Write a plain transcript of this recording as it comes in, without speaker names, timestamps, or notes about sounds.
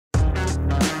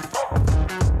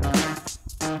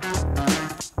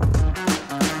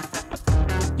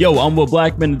Yo, I'm Will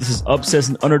Blackmon. This is Upsets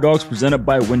and Underdogs presented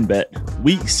by WynnBET.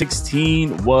 Week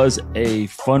 16 was a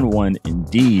fun one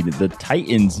indeed. The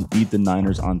Titans beat the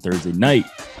Niners on Thursday night.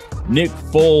 Nick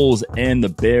Foles and the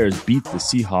Bears beat the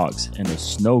Seahawks in a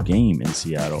snow game in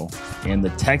Seattle. And the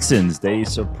Texans, they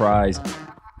surprised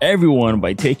everyone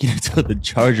by taking it to the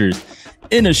Chargers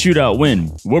in a shootout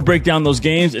win. We'll break down those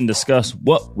games and discuss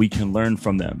what we can learn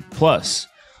from them. Plus,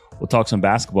 we'll talk some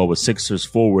basketball with Sixers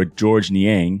forward Georges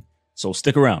Niang. So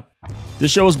stick around.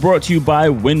 This show is brought to you by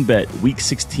WynnBET. Week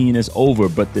 16 is over,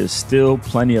 but there's still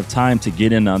plenty of time to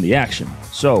get in on the action.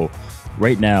 So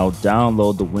right now,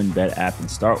 download the WynnBET app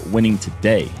and start winning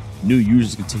today. New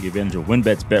users can take advantage of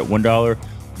WynnBET's bet $1,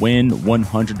 win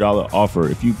 $100 offer.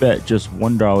 If you bet just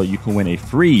 $1, you can win a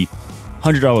free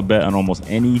 $100 bet on almost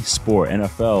any sport: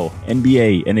 NFL,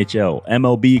 NBA, NHL,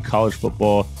 MLB, college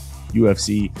football,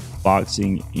 UFC,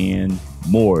 boxing, and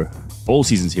more. Bowl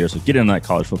season's here, so get in on that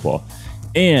college football.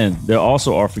 And they're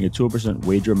also offering a 2%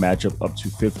 wager matchup up to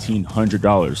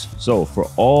 $1,500. So for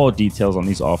all details on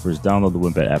these offers, download the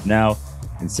WynnBET app now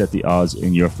and set the odds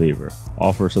in your favor.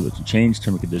 Offer subject to change.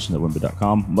 Term and conditions at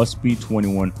WynnBET.com. Must be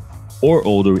 21 or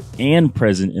older and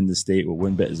present in the state where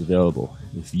WynnBET is available.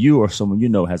 If you or someone you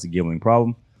know has a gambling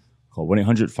problem, call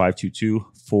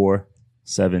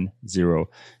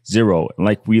 1-800-522-4700. And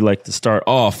like we like to start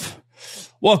off,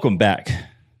 welcome back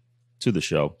to the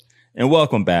show. And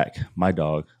welcome back, my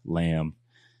dog, Lamb.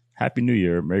 Happy New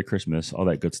Year, Merry Christmas, all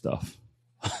that good stuff.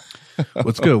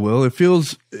 What's good, Will? It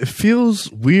feels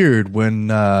weird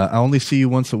when I only see you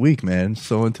once a week, man.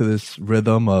 So into this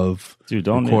rhythm of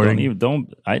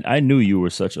don't. I knew you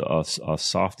were such a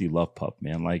softy love pup,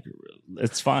 man. Like,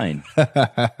 it's fine.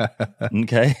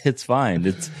 Okay, it's fine.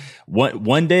 It's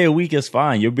one day a week is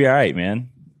fine. You'll be all right, man.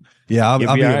 Yeah, I'll be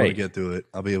able to get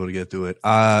through it.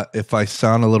 If I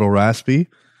sound a little raspy,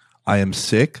 I am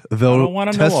sick. Though I don't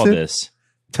want to know all this.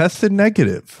 Tested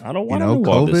negative. I don't want to know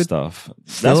all this stuff.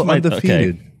 That's my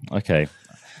undefeated. Okay.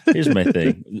 Here's my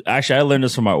thing. Actually, I learned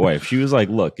this from my wife. She was like,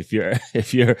 "Look, if you're,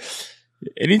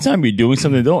 anytime you're doing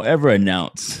something, don't ever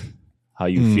announce how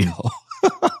you feel.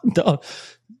 Don't,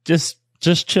 just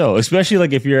chill. Especially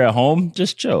like if you're at home,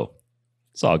 just chill.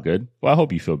 It's all good. Well, I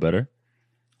hope you feel better.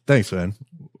 Thanks, man.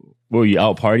 Were you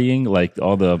out partying? Like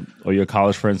all your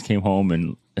college friends came home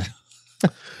and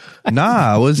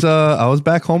Nah, I was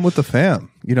back home with the fam.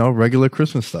 You know, regular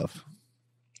Christmas stuff.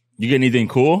 You get anything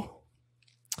cool?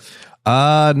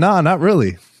 Nah, not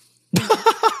really.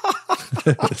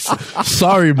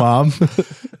 Sorry, Mom.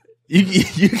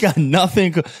 You got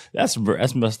nothing. That's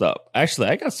messed up. Actually,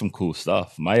 I got some cool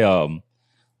stuff. My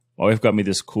wife got me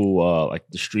this cool like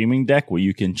the streaming deck where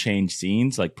you can change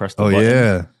scenes, like press the button. Oh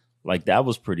yeah. Like that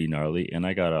was pretty gnarly, and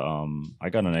I got a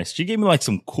nice. She gave me like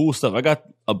some cool stuff. I got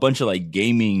a bunch of like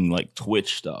gaming, like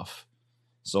Twitch stuff.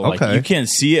 So like you can't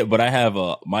see it, but I have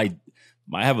the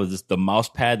mouse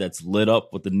pad that's lit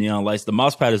up with the neon lights. The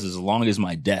mouse pad is as long as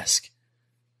my desk,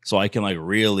 so I can like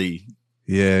really.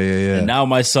 Yeah. And now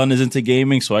my son is into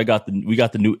gaming, so we got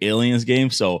the new Aliens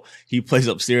game. So he plays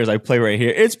upstairs. I play right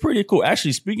here. It's pretty cool.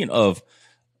 Actually, speaking of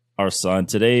our son,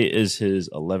 today is his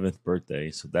 11th birthday,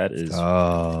 so that is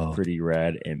pretty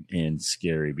rad and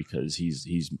scary because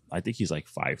I think he's like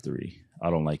 5'3". I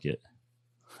don't like it.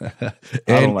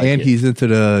 and he's into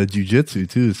the jiu-jitsu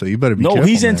too, so you better be careful. No,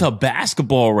 he's man. into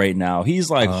basketball right now.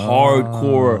 He's like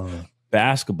hardcore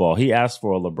basketball. He asked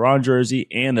for a LeBron jersey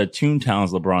and a Toontowns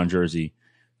LeBron jersey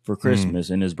for Christmas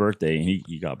and his birthday, and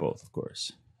he got both, of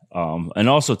course. And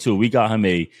also too, we got him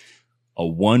a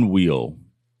one wheel,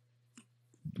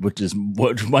 which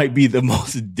might be the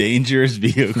most dangerous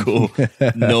vehicle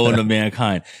known to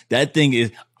mankind. That thing is,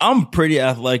 I'm pretty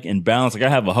athletic and balanced. Like I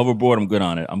have a hoverboard. I'm good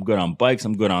on it. I'm good on bikes.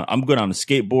 I'm good on a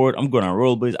skateboard. I'm good on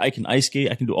rollerblades. I can ice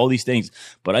skate. I can do all these things.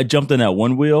 But I jumped on that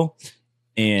one wheel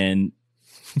and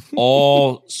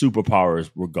all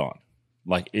superpowers were gone.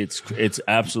 Like it's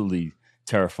absolutely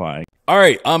terrifying. All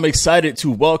right. I'm excited to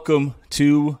welcome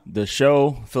to the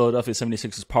show Philadelphia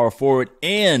 76ers power forward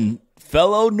and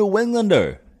fellow New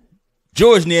Englander,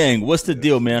 Georges Niang. What's the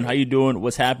deal, man? How you doing?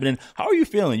 What's happening? How are you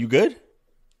feeling? You good?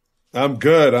 I'm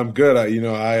good. I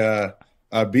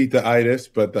beat the itis,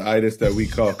 but the itis that we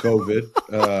call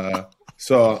COVID.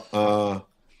 So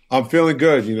I'm feeling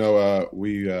good.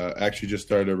 We actually just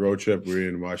started a road trip. We were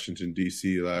in Washington,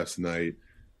 D.C. last night,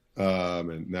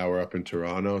 and now we're up in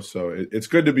Toronto. So it's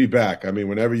good to be back. I mean,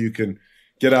 whenever you can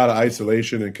get out of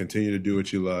isolation and continue to do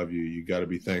what you love, you got to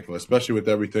be thankful, especially with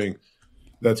everything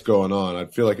that's going on. I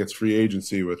feel like it's free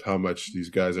agency with how much these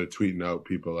guys are tweeting out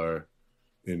people are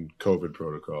in COVID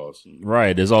protocols.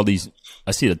 Right. There's all these,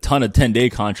 I see a ton of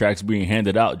 10-day contracts being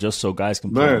handed out just so guys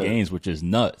can play games, which is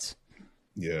nuts.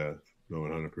 Yeah, no,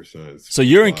 100%. So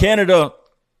you're in Canada.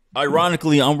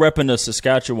 Ironically, I'm repping the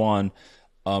Saskatchewan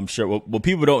shirt. What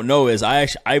people don't know is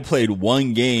I played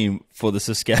one game for the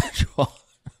Saskatchewan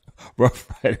Rough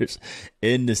Riders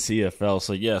in the CFL.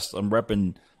 So yes, I'm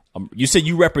repping. You said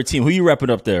you rep a team. Who you repping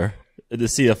up there in the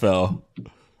CFL?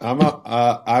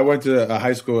 I went to a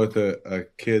high school with a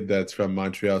kid that's from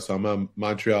Montreal, so I'm a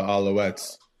Montreal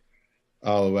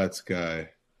Alouettes guy.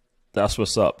 That's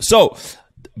what's up. So,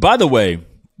 by the way,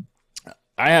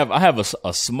 I have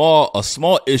a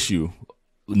small issue,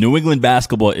 New England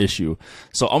basketball issue.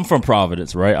 So I'm from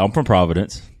Providence, right? I'm from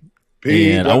Providence,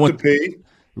 and I went to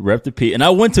rep the P, and I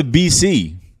went to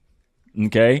BC.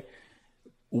 Okay,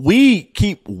 we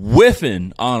keep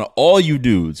whiffing on all you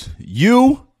dudes.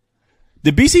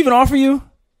 Did BC even offer you?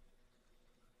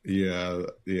 Yeah,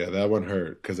 that one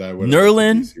hurt because I went.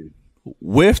 Nerlin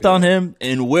whiffed on him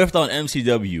and whiffed on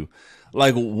MCW.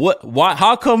 Like what? Why?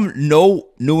 How come no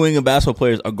New England basketball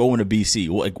players are going to BC?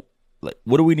 Like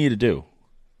what do we need to do?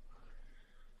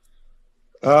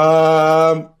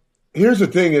 Here's the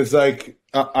thing: is like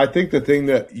I think the thing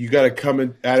that you got to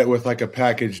come at it with like a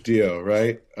package deal,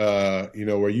 right?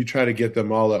 Where you try to get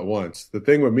them all at once. The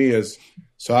thing with me is,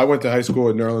 so I went to high school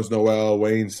with Nerlens Noel,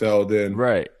 Wayne Selden,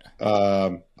 right?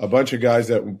 A bunch of guys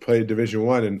that played Division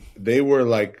I, and they were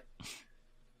like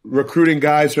recruiting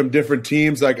guys from different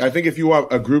teams. Like I think if you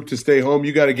want a group to stay home,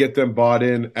 you got to get them bought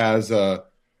in as a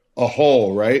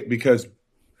whole, right? Because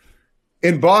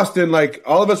in Boston, like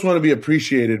all of us want to be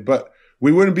appreciated, but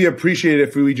we wouldn't be appreciated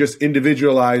if we just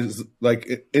individually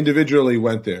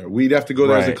went there. We'd have to go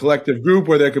there as a collective group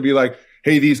where there could be like,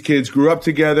 hey, these kids grew up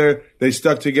together, they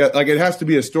stuck together. Like it has to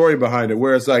be a story behind it.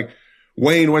 Whereas like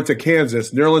Wayne went to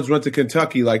Kansas, Nerlens went to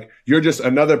Kentucky. Like you're just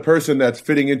another person that's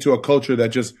fitting into a culture that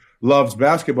just loves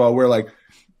basketball. Where like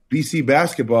BC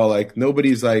basketball, like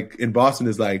nobody's like in Boston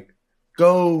is like,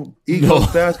 go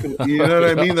Eagles basketball. You know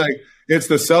what I mean? Like it's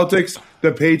the Celtics,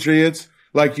 the Patriots.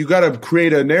 Like you got to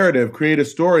create a narrative, create a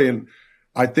story. And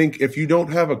I think if you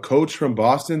don't have a coach from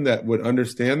Boston that would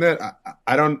understand that,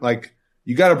 I don't like,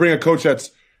 you got to bring a coach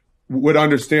would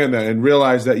understand that and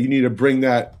realize that you need to bring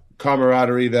that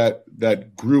camaraderie,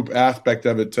 that group aspect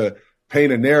of it to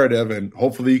paint a narrative. And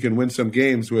hopefully you can win some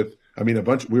games with,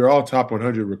 we were all top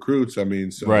 100 recruits. So.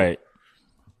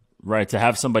 Right. To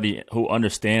have somebody who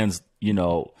understands,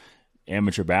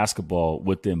 amateur basketball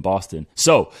within Boston.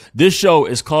 So this show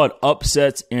is called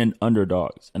Upsets and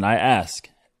Underdogs. And I ask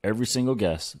every single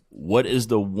guest, what is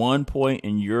the one point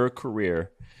in your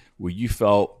career where you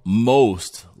felt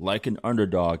most like an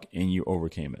underdog and you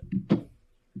overcame it?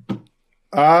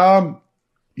 The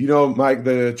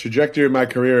trajectory of my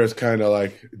career has kind of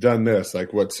like done this,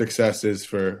 like what success is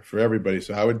for everybody.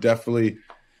 So I would definitely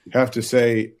have to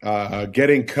say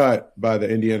getting cut by the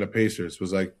Indiana Pacers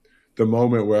was like the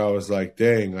moment where I was like,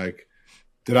 dang, like,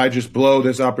 did I just blow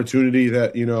this opportunity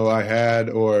that, I had,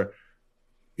 or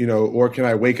can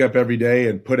I wake up every day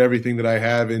and put everything that I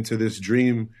have into this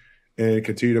dream and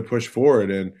continue to push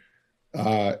forward? And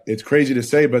it's crazy to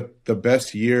say, but the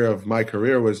best year of my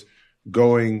career was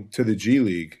going to the G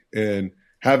League and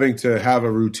having to have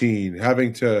a routine,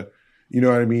 having to,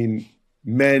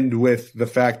 mend with the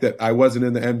fact that I wasn't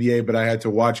in the NBA, but I had to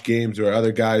watch games where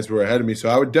other guys were ahead of me. So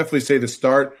I would definitely say the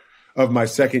start of my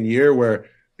second year, where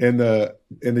in the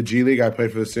G League, I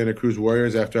played for the Santa Cruz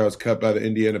Warriors after I was cut by the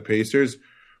Indiana Pacers,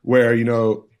 where,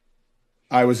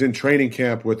 I was in training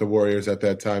camp with the Warriors at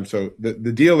that time. So the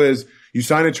deal is you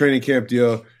sign a training camp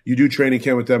deal, you do training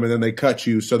camp with them, and then they cut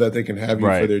you so that they can have you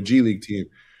for their G League team.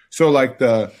 So like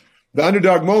the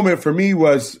underdog moment for me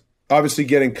was obviously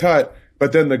getting cut,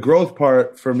 but then the growth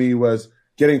part for me was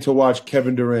getting to watch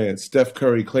Kevin Durant, Steph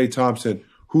Curry, Klay Thompson,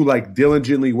 who like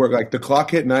diligently work. Like the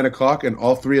clock hit 9:00 and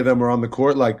all three of them were on the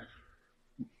court, like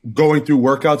going through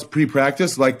workouts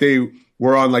pre-practice, like they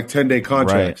were on like 10-day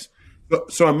contracts.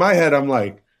 So in my head, I'm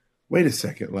like, wait a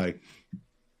second, like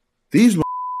these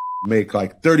make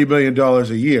like $30 million a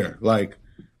year. Like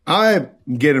I'm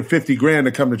getting $50,000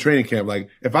 to come to training camp. Like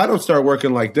if I don't start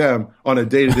working like them on a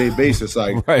day-to-day basis,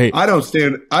 like I don't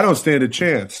stand a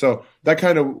chance. So that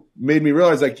kind of made me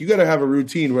realize like you got to have a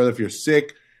routine, whether if you're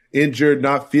sick, injured,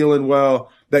 not feeling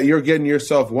well, that you're getting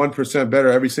yourself 1%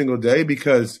 better every single day.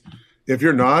 Because if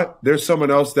you're not, there's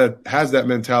someone else that has that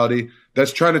mentality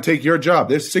that's trying to take your job.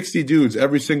 There's 60 dudes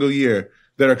every single year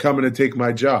that are coming to take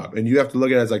my job. And you have to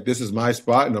look at it as like, this is my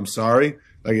spot and I'm sorry.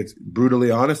 Like it's brutally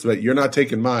honest, but you're not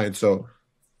taking mine. So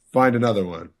find another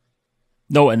one.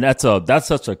 No, and that's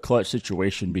such a clutch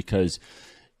situation, because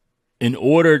in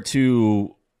order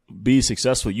to be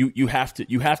successful, you have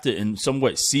to in some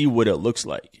way see what it looks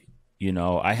like.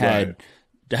 I had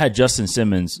had Justin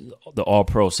Simmons, the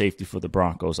all-pro safety for the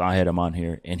Broncos. I had him on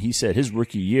here, and he said his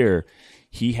rookie year,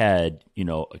 he had,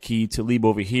 Akeem Talib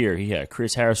over here. He had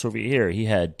Chris Harris over here. He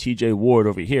had TJ Ward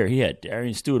over here. He had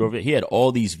Darian Stewart over here. He had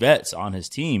all these vets on his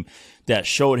team that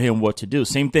showed him what to do.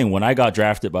 Same thing when I got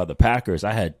drafted by the Packers.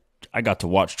 I got to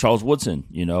watch Charles Woodson.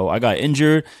 I got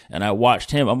injured, and I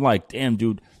watched him. I'm like, damn,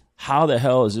 dude, how the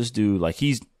hell is this dude? Like,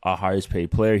 he's our highest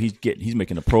paid player. He's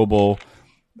making a Pro Bowl.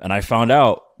 And I found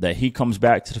out that he comes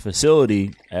back to the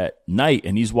facility at night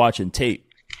and he's watching tape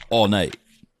all night.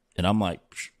 And I'm like,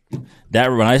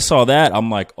 when I saw that,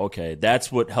 I'm like, okay,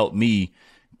 that's what helped me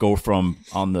go from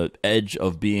on the edge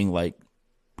of being like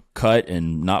cut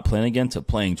and not playing again to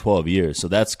playing 12 years. So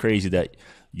that's crazy that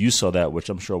you saw that, which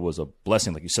I'm sure was a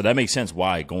blessing. Like you said, that makes sense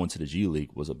why going to the G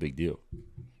League was a big deal.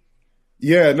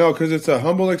 Yeah, no, because it's a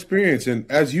humble experience. And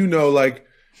as you know, like,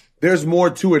 there's more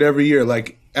to it every year.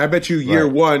 Like, I bet you year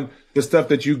one, the stuff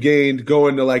that you gained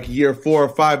going to like year 4 or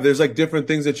 5, there's like different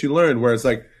things that you learned where it's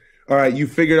like, all right, you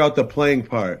figured out the playing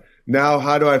part. Now,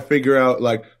 how do I figure out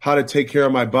like how to take care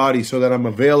of my body so that I'm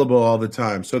available all the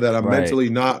time, so that I'm mentally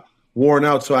not worn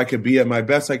out, so I could be at my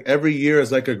best? Like every year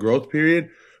is like a growth period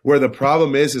where the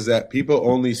problem is that people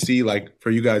only see, like for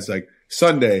you guys, like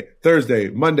Sunday, Thursday,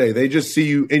 Monday, they just see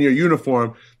you in your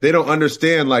uniform. They don't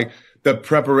understand like the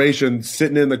preparation,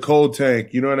 sitting in the cold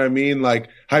tank, you know what I mean? Like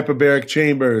hyperbaric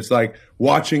chambers, like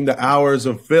watching the hours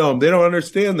of film. They don't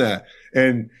understand that.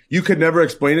 And you could never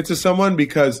explain it to someone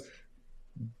because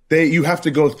you have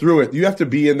to go through it. You have to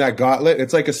be in that gauntlet.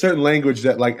 It's like a certain language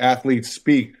that like athletes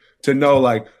speak to know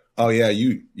like, oh yeah,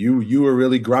 you were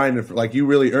really grinding for, like you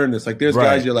really earned this. Like there's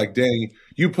guys you're like, dang,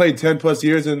 you played 10 plus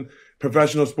years in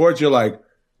professional sports. You're like,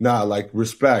 nah, like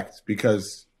respect,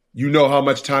 because you know how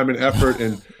much time and effort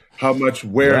and how much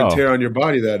wear and tear on your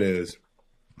body that is.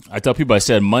 I tell people, I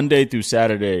said Monday through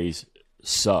Saturdays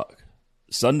suck.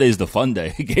 Sunday's the fun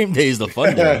day. Game day is the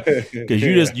fun day because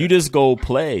you just go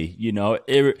play.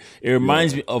 It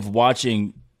reminds me of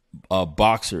watching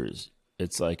boxers.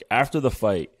 It's like after the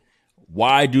fight,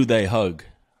 why do they hug?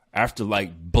 After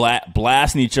like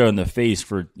blasting each other in the face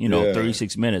for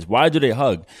 36 minutes, why do they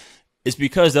hug? It's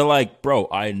because they're like, bro,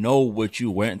 I know what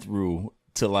you went through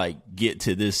to like get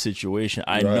to this situation.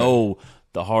 I know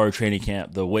the hard training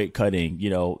camp, the weight cutting,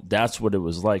 that's what it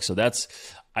was like. So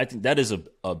I think that is a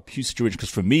huge situation because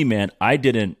for me, man, I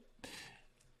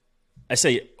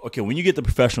say, okay, when you get to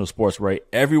professional sports, right,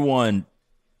 everyone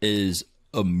is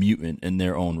a mutant in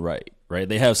their own right?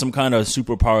 They have some kind of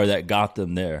superpower that got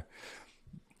them there.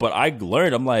 But I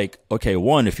learned, I'm like, okay,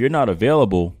 one, if you're not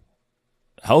available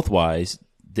health-wise,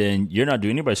 then you're not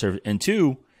doing anybody service. And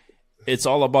two, it's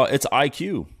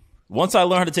IQ. Once I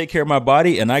learned how to take care of my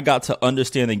body and I got to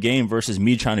understand the game versus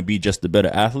me trying to be just a better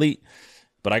athlete,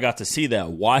 but I got to see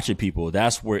that watching people,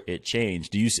 that's where it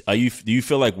changed. Do you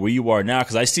feel like where you are now?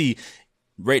 Because I see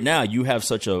right now you have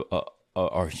such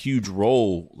a huge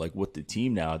role like with the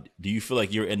team now. Do you feel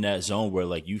like you're in that zone where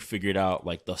like you figured out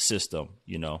like the system,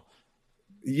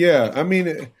 Yeah, I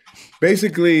mean,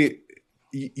 basically,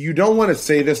 you don't want to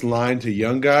say this line to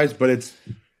young guys, but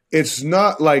it's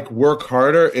not like work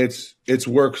harder, it's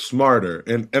work smarter.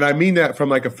 And I mean that from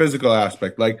like a physical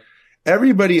aspect. Like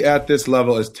everybody at this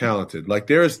level is talented. Like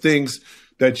there's things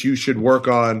that you should work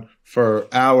on for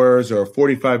hours or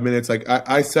 45 minutes. Like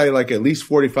I say like at least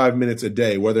 45 minutes a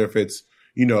day, whether if it's,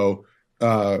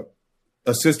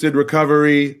 assisted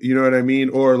recovery, you know what I mean?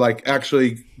 Or like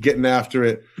actually getting after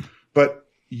it. But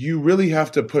you really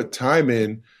have to put time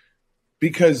in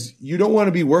because you don't want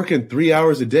to be working 3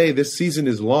 hours a day. This season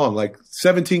is long, like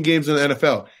 17 games in the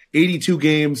NFL, 82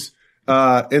 games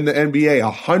in the NBA,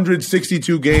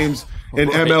 162 games in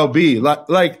MLB.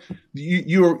 Like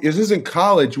this isn't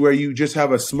college where you just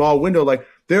have a small window. Like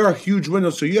there are huge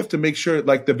windows. So you have to make sure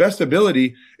like the best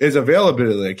ability is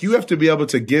availability. Like you have to be able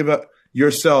to give up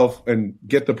yourself and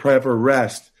get the proper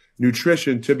rest,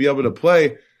 nutrition to be able to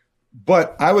play.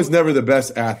 But I was never the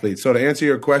best athlete. So to answer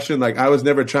your question, like I was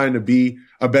never trying to be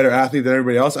a better athlete than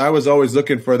everybody else. I was always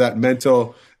looking for that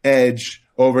mental edge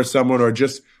over someone or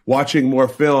just watching more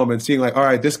film and seeing like, all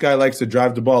right, this guy likes to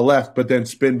drive the ball left, but then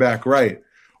spin back right.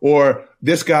 Or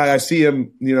this guy, I see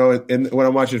him, and when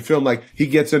I'm watching film, like he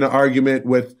gets in an argument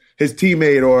with his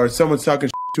teammate or someone's talking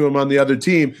to him on the other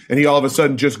team and he all of a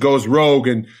sudden just goes rogue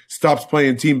and stops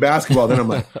playing team basketball. Then I'm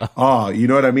like, you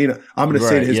know what I mean? I'm going to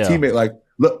say to his teammate,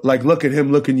 like, look at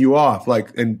him looking you off,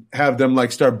 like, and have them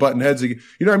like start butting heads again.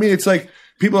 You know what I mean? It's like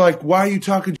people are like, why are you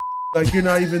talking like you're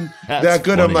not even that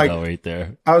good? I'm like, right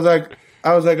there. I was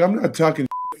like, I'm not talking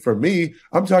for me.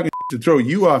 I'm talking to throw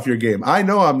you off your game. I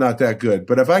know I'm not that good,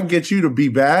 but if I can get you to be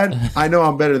bad, I know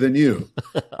I'm better than you.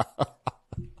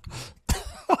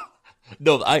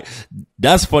 No,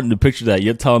 that's funny to picture that.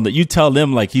 You tell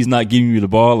them like he's not giving you the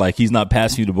ball, like he's not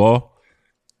passing you the ball.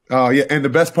 Oh yeah, and the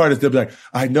best part is they'll be like,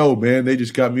 "I know, man. They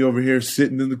just got me over here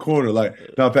sitting in the corner, like,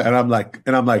 and I'm like,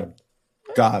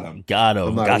 got him,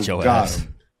 got your ass."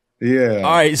 Him. Yeah.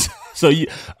 All right, so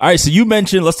you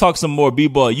mentioned. Let's talk some more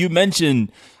b-ball. You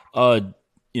mentioned, Kevin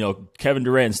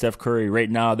Durant and Steph Curry. Right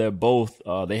now, they're both.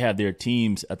 They have their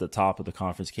teams at the top of the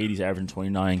conference. KD's averaging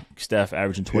 29, Steph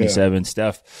averaging 27. Yeah.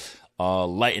 Steph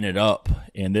lighting it up,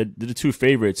 and they're the two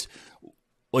favorites.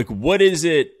 Like, what is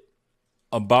it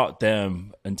about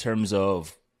them in terms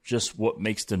of just what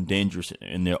makes them dangerous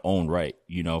in their own right,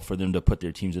 for them to put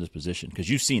their teams in this position? Because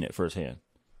you've seen it firsthand.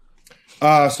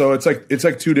 So it's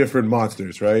like two different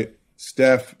monsters, right?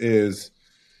 Steph is,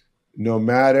 no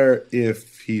matter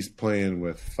if he's playing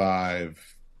with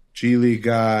 5 G League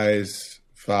guys,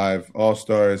 5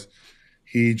 All-Stars,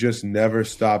 he just never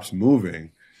stops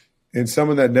moving. And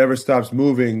someone that never stops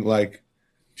moving, like,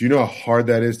 do you know how hard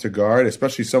that is to guard?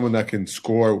 Especially someone that can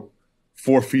score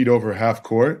 4 feet over half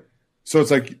court. So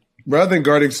it's like, rather than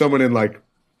guarding someone in like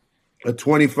a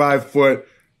 25-foot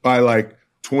by like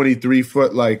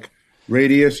 23-foot like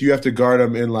radius, you have to guard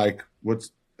them in like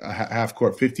what's a half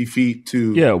court, 50 feet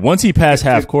to. Yeah, once he passed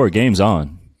half court, game's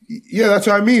on. Yeah, that's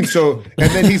what I mean. So, and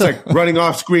then he's like running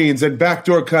off screens and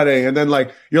backdoor cutting, and then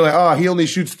like you're like, he only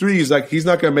shoots threes. Like he's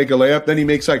not gonna make a layup. Then he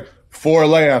makes like 4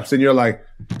 layups, and you're like,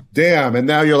 damn. And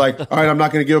now you're like, all right, I'm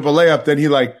not gonna give up a layup. Then he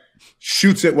like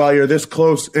shoots it while you're this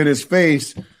close in his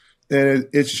face. And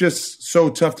it's just so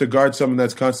tough to guard someone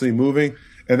that's constantly moving.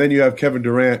 And then you have Kevin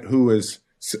Durant, who is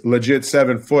legit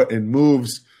 7 foot and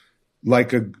moves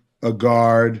like a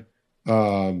guard,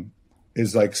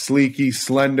 is like sleeky,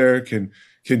 slender, can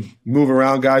move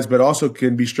around guys, but also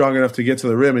can be strong enough to get to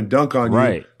the rim and dunk on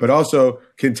you, but also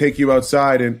can take you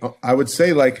outside. And I would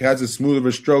say like has as smooth of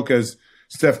a stroke as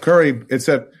Steph Curry,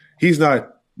 except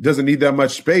doesn't need that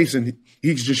much space, and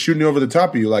he's just shooting over the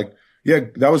top of you. Like, yeah,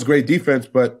 that was great defense,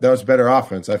 but that was better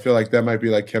offense. I feel like that might be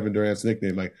like Kevin Durant's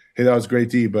nickname. Like, hey, that was great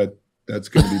D, but that's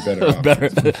going to be better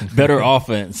offense. better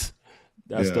offense.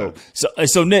 That's dope.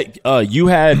 So Nick, you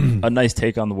had a nice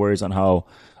take on the Warriors on how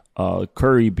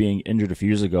Curry being injured a few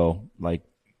years ago, like,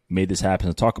 made this happen.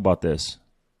 So talk about this.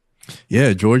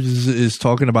 Yeah, George is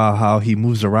talking about how he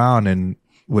moves around, and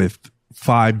with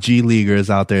 5 G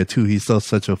Leaguers out there too, he's still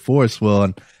such a force. Well,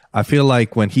 and I feel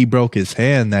like when he broke his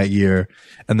hand that year,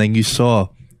 and then you saw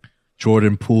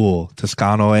Jordan Poole,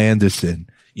 Toscano Anderson,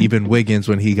 even Wiggins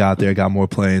when he got there got more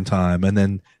playing time, and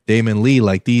then Damon Lee,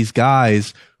 like these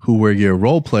guys who were your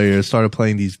role players started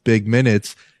playing these big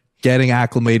minutes, getting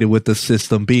acclimated with the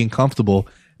system, being comfortable.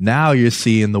 Now you're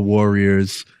seeing the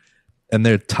Warriors, and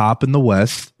they're top in the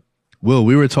West. Will,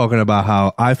 we were talking about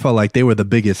how I felt like they were the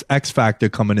biggest X factor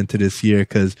coming into this year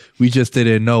because we just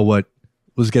didn't know what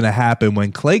was going to happen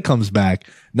when Clay comes back.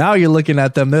 Now you're looking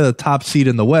at them. They're the top seed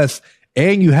in the West,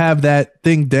 and you have that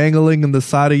thing dangling in the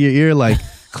side of your ear like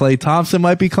Klay Thompson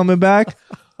might be coming back.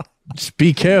 Just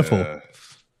be careful. Yeah.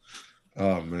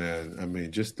 Oh, man. I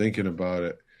mean, just thinking about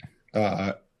it,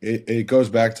 it goes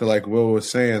back to like Will was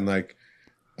saying, like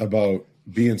about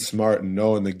being smart and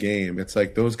knowing the game. It's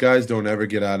like those guys don't ever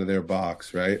get out of their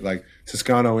box, right? Like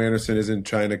Toscano Anderson isn't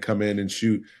trying to come in and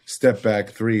shoot step back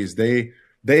threes.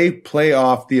 They play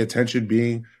off the attention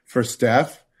being for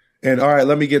Steph. And all right,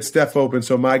 let me get Steph open.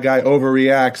 So my guy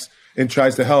overreacts and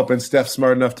tries to help, and Steph's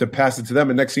smart enough to pass it to them.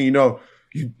 And next thing you know,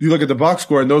 you look at the box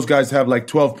score, and those guys have like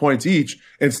 12 points each,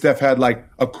 and Steph had like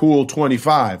a cool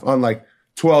 25 on like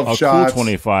 12 shots. Cool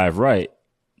 25, right.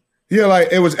 Yeah, like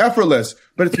it was effortless,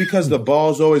 but it's because the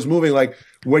ball's always moving. Like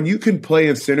when you can play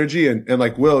in synergy, and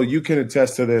like Will, you can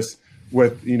attest to this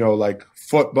with, like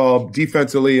football,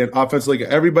 defensively and offensively.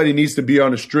 Everybody needs to be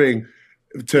on a string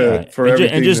for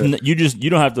everything. You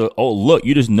don't have to. Oh, look,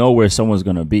 you just know where someone's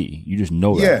gonna be. You just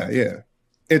know that. Yeah.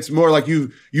 It's more like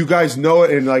you guys know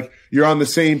it, and like you're on the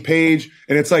same page,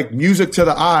 and it's like music to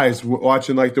the eyes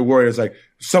watching like the Warriors. Like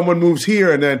someone moves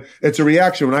here, and then it's a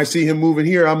reaction. When I see him moving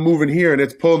here, I'm moving here, and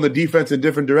it's pulling the defense in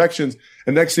different directions.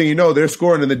 And next thing you know, they're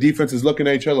scoring, and the defense is looking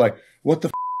at each other like, "What the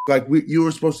like you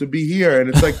were supposed to be here?" And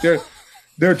it's like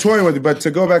they're toying with it. But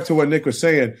to go back to what Nick was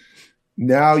saying,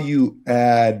 now you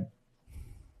add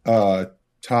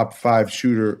top 5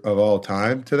 shooter of all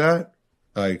time to that.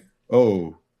 Like,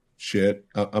 oh shit,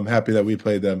 I'm happy that we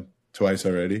played them twice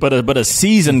already. But a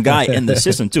seasoned guy in the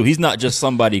system too. He's not just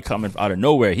somebody coming out of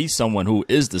nowhere. He's someone who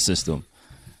is the system.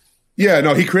 Yeah,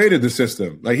 no, he created the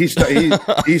system. Like he started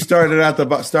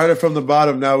from the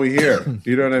bottom. Now we're here.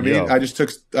 You know what I mean? Yo. I just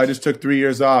took 3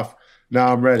 years off.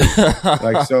 Now I'm ready.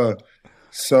 Like so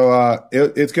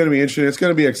it's going to be interesting. It's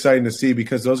going to be exciting to see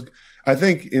because I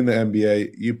think in the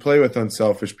NBA, you play with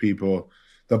unselfish people.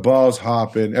 The ball's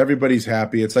hopping. Everybody's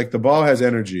happy. It's like the ball has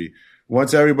energy.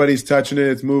 Once everybody's touching it,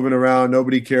 it's moving around.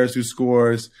 Nobody cares who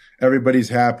scores. Everybody's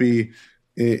happy.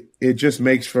 It just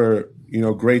makes for,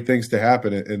 great things to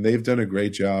happen. And they've done a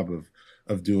great job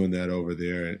of doing that over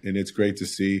there. And it's great to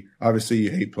see. Obviously,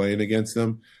 you hate playing against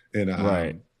them. And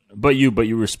right. But you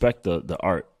respect the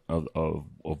art of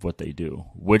what they do,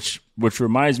 which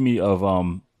reminds me of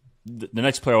the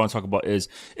next player I want to talk about is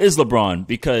LeBron,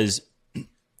 because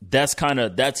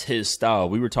that's his style.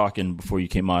 We were talking before you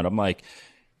came on. I'm like,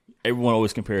 everyone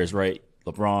always compares, right?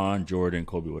 LeBron, Jordan,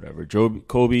 Kobe, whatever.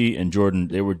 Kobe and Jordan,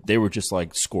 they were just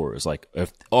like scorers. Like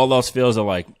if all else fails, they're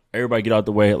like, everybody get out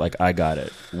the way. Like I got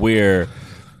it. Where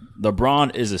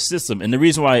LeBron is a system, and the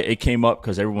reason why it came up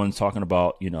because everyone's talking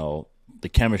about the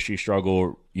chemistry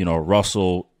struggle.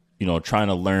 Russell, trying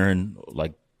to learn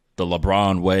like the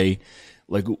LeBron way.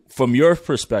 Like from your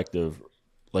perspective,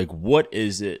 like what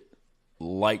is it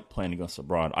like playing against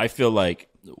LeBron? I feel like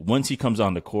once he comes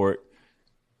on the court,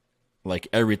 like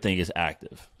everything is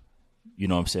active. You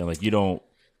know what I'm saying? Like you don't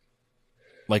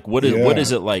like what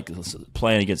is it like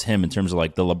playing against him in terms of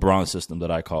like the LeBron system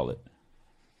that I call it?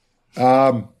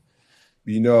 I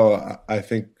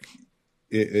think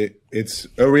it's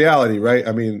a reality, right?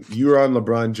 I mean, you were on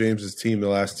LeBron James's team the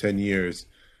last 10 years.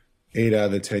 8 out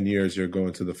of the 10 years you're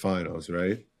going to the finals,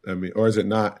 right? I mean, or is it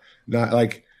not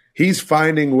like he's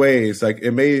finding ways. Like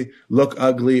it may look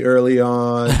ugly early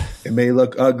on, it may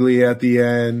look ugly at the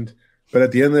end, but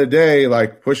at the end of the day,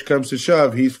 like push comes to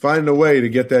shove, he's finding a way to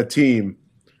get that team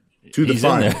to the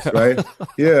finals, right?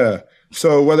 Yeah.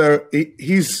 So whether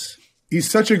he's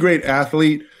such a great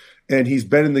athlete and he's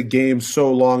been in the game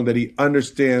so long that he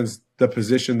understands the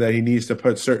position that he needs to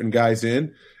put certain guys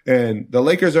in. And the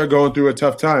Lakers are going through a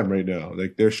tough time right now.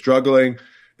 Like they're struggling.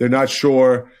 They're not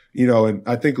sure, and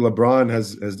I think LeBron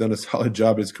has done a solid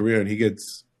job in his career, and he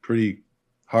gets pretty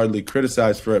hardly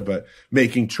criticized for it, but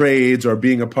making trades or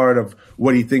being a part of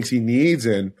what he thinks he needs.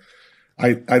 And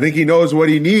I think he knows what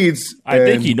he needs. I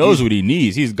think he knows what he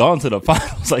needs. He's gone to the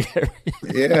finals.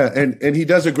 Yeah. And he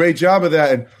does a great job of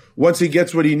that. And once he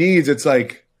gets what he needs, it's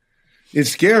like, it's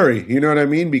scary. You know what I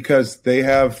mean? Because they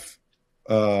have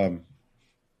a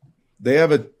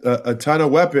ton of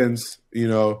weapons,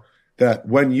 that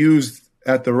when used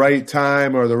at the right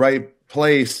time or the right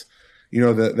place,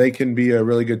 that they can be a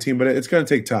really good team. But it's going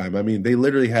to take time. I mean, they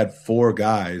literally had 4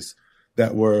 guys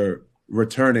that were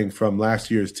returning from last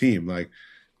year's team. Like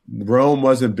Rome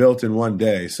wasn't built in one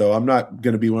day. So I'm not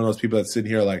going to be one of those people that's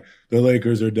sitting here like the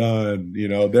Lakers are done.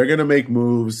 They're going to make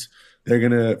moves. They're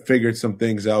going to figure some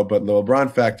things out. But the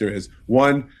LeBron factor is,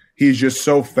 one, he's just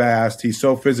so fast. He's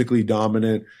so physically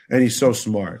dominant, and he's so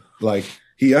smart. Like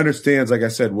he understands, like I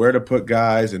said, where to put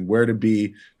guys and where to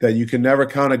be, that you can never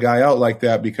count a guy out like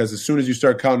that, because as soon as you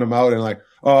start counting him out and like,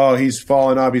 oh, he's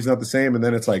falling off, he's not the same. And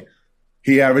then it's like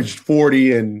he averaged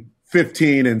 40 and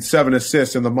 15 and 7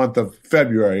 assists in the month of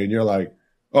February. And you're like,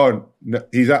 oh, no,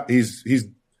 he's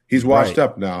washed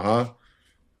up now, huh?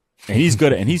 And he's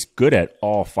good at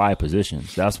all 5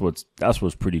 positions. That's what's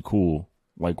pretty cool.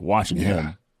 Like watching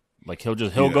him. Like he'll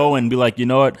go and be like, you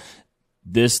know what,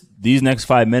 these next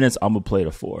 5 minutes I'm gonna play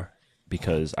the 4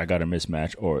 because I got a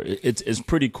mismatch. Or it's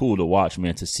pretty cool to watch,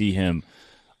 man, to see him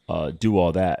do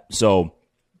all that. So,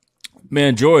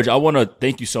 man, George, I want to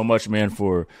thank you so much, man,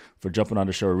 for jumping on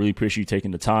the show. I really appreciate you taking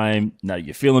the time. Now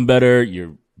you're feeling better.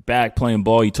 You're back playing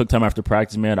ball. You took time after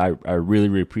practice, man. I really,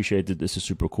 really appreciate it. This is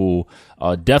super cool.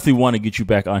 Definitely want to get you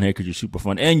back on here because you're super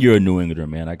fun, and you're a New Englander,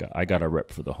 man. I got a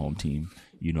rep for the home team.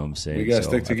 You know what I'm saying? We gotta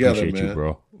stick together, man. You,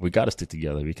 bro. We gotta stick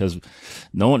together because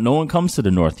no one comes to the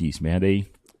Northeast, man. They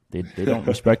don't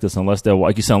respect us unless they're,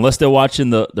 like you said, unless they're watching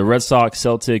the Red Sox,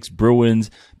 Celtics, Bruins,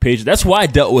 Patriots. That's why I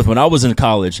dealt with when I was in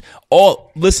college.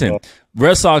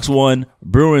 Red Sox won,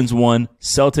 Bruins won,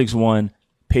 Celtics won,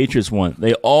 Patriots won.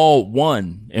 They all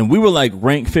won, and we were like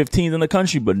ranked 15th in the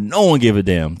country, but no one gave a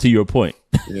damn. To your point,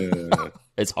 yeah.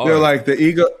 It's hard. They're like the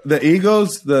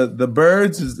Eagles, the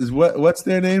Birds is what's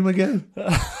their name again?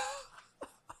 I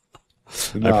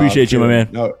appreciate you, my man.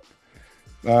 No.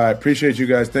 All right, appreciate you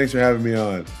guys. Thanks for having me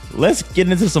on. Let's get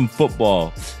into some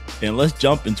football, and let's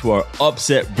jump into our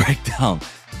upset breakdown.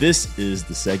 This is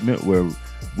the segment where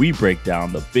we break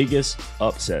down the biggest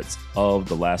upsets of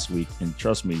the last week, and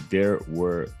trust me, there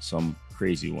were some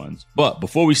crazy ones. But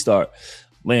before we start,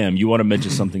 Lamb, you want to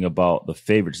mention something about the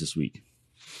favorites this week?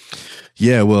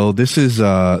 Yeah, well, this is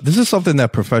something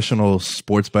that professional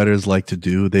sports bettors like to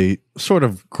do. They sort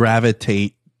of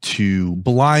gravitate to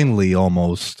blindly,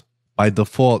 almost by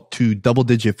default, to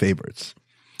double-digit favorites.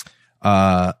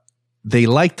 they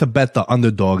like to bet the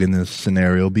underdog in this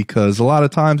scenario because a lot of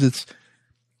times it's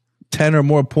 10 or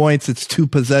more points. It's 2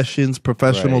 possessions,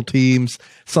 professional teams,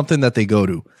 something that they go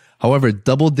to. However,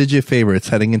 double-digit favorites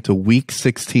heading into Week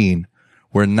 16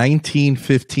 were 19,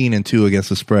 15, and 2 against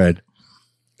the spread.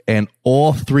 And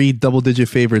all 3 double-digit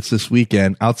favorites this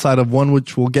weekend, outside of one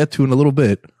which we'll get to in a little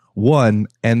bit, won,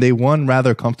 and they won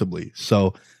rather comfortably.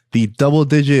 So the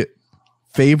double-digit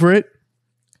favorite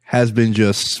has been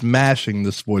just smashing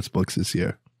the sports books this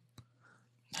year.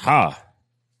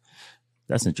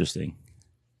 That's interesting.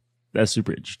 That's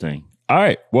super interesting. All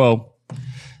right, well,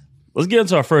 let's get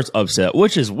into our first upset,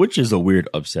 which is a weird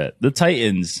upset. The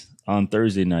Titans on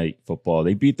Thursday night football,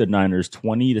 they beat the Niners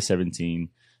 20-17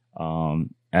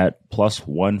 at plus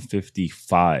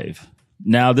 155.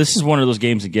 Now, this is one of those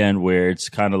games again where it's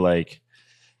kind of like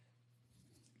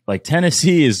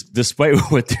Tennessee is, despite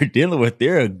what they're dealing with,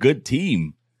 they're a good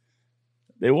team.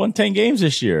 They won 10 games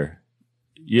this year,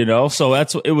 so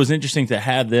it was interesting to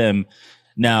have them.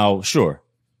 Now, sure,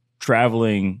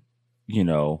 traveling,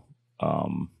 that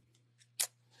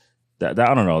I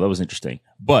don't know, that was interesting,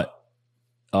 but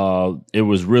it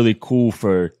was really cool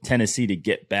for Tennessee to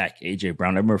get back A.J.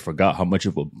 Brown. I never forgot how much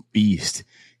of a beast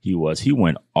he was. He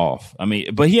went off. I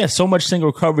mean, but he had so much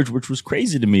single coverage, which was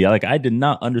crazy to me. I did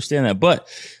not understand that. But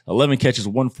 11 catches,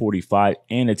 145,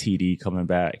 and a TD coming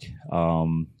back.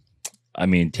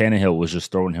 Tannehill was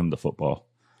just throwing him the football.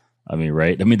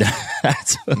 Right?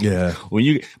 That's yeah.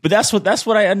 But that's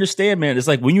what I understand, man. It's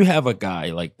like when you have a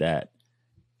guy like that,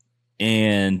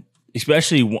 and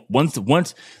especially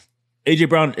once A.J.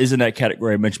 Brown is in that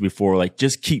category I mentioned before,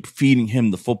 just keep feeding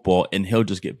him the football and he'll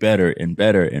just get better and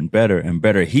better and better and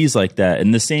better. He's like that.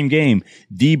 In the same game,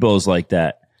 Debo's like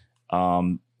that.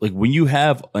 When you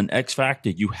have an X factor,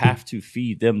 you have to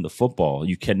feed them the football.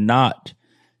 You cannot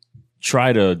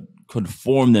try to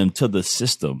conform them to the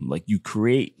system. You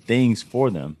create things for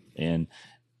them. And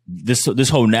this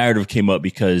whole narrative came up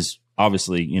because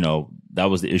obviously, that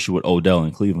was the issue with Odell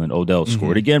in Cleveland. Odell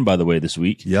scored again, by the way, this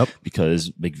week. Yep. Because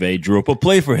McVay drew up a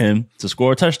play for him to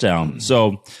score a touchdown.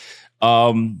 So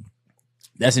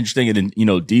that's interesting. And then,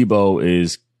 Debo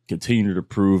is continuing to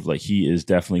prove he is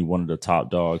definitely one of the top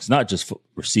dogs, not just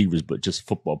receivers, but just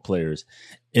football players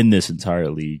in this entire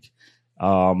league.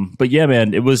 But yeah,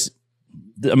 man,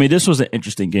 this was an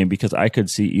interesting game because I could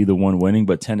see either one winning,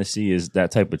 but Tennessee is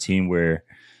that type of team where,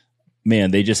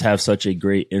 man, they just have such a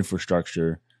great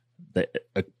infrastructure that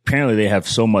apparently they have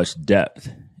so much depth.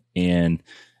 And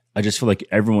I just feel like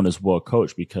everyone is well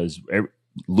coached because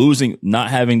not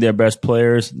having their best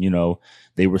players,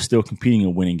 they were still competing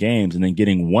and winning games, and then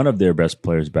getting one of their best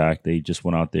players back, they just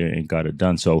went out there and got it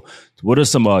done. So what are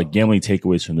some gambling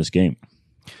takeaways from this game?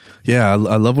 Yeah, I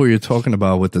love what you're talking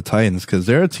about with the Titans because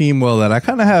they're a team, that I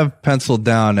kind of have penciled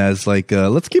down as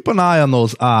let's keep an eye on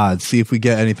those odds, see if we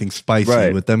get anything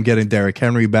spicy with them getting Derrick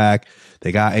Henry back.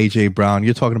 They got A.J. Brown.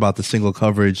 You're talking about the single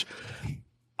coverage.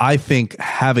 I think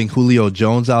having Julio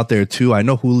Jones out there too. I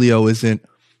know Julio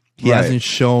hasn't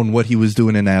shown what he was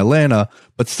doing in Atlanta,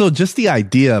 but still just the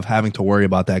idea of having to worry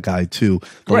about that guy too.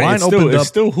 The line it's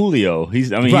still Julio.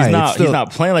 He's not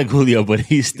playing like Julio, but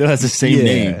he still has the same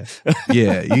name.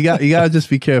 Yeah. You got to just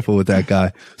be careful with that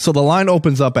guy. So the line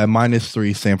opens up at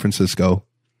 -3 San Francisco,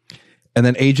 and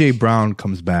then A.J. Brown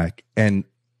comes back, and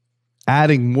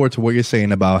adding more to what you're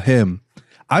saying about him,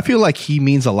 I feel like he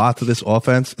means a lot to this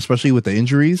offense, especially with the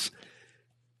injuries.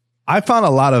 I found a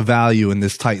lot of value in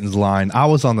this Titans line. I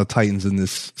was on the Titans in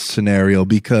this scenario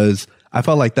because I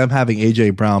felt like them having A.J.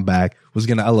 Brown back was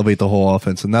going to elevate the whole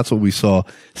offense, and that's what we saw.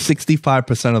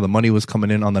 65% of the money was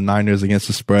coming in on the Niners against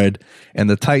the spread, and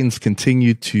the Titans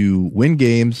continued to win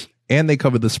games, and they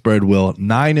covered the spread well.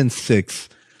 9-6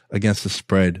 against the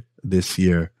spread this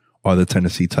year are the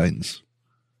Tennessee Titans.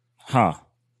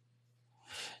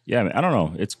 Yeah, I don't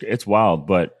know. It's wild,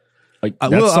 but I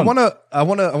want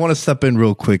to step in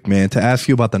real quick, man, to ask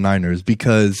you about the Niners,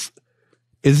 because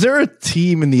is there a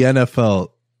team in the NFL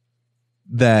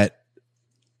that,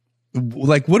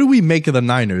 what do we make of the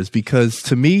Niners? Because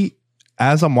to me,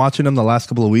 as I'm watching them the last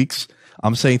couple of weeks,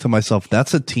 I'm saying to myself,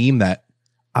 that's a team that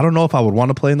I don't know if I would want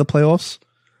to play in the playoffs,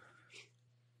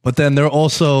 but then they're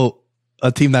also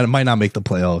a team that might not make the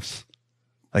playoffs.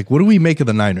 What do we make of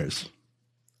the Niners?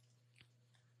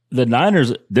 The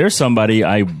Niners, they're somebody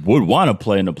I would want to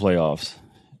play in the playoffs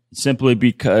simply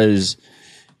because,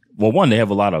 well, one, they have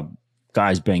a lot of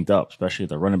guys banged up, especially at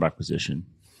the running back position.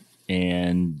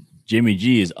 And Jimmy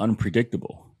G is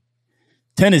unpredictable.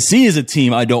 Tennessee is a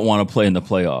team I don't want to play in the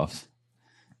playoffs.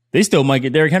 They still might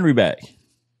get Derrick Henry back.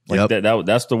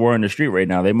 That's the word on the street right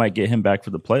now. They might get him back for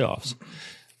the playoffs.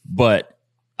 But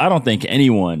I don't think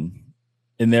anyone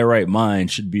in their right mind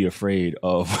should be afraid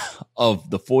of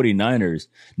the 49ers.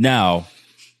 Now,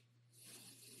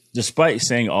 despite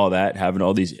saying all that, having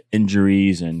all these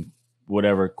injuries and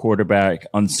whatever quarterback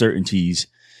uncertainties,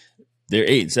 they're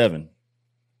 8-7.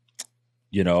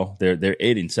 You know, they're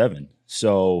 8-7.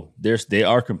 So they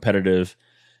are competitive.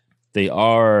 They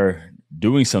are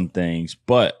doing some things,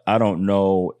 but I don't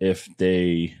know if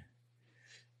I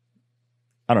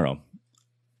don't know.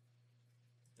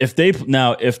 If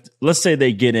let's say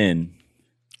they get in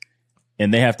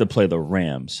and they have to play the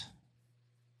Rams,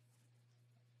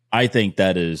 I think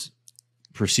that is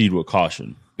proceed with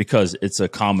caution because it's a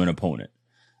common opponent.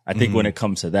 I think when it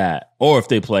comes to that, or if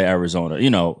they play Arizona,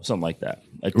 you know, something like that.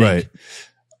 I think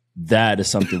that is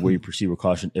something where you proceed with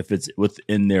caution if it's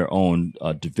within their own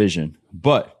division.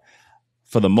 But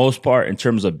for the most part, in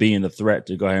terms of being a threat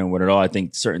to go ahead and win it all, I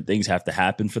think certain things have to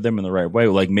happen for them in the right way.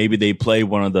 Like maybe they play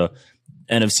one of the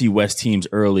NFC West teams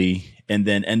early and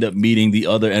then end up meeting the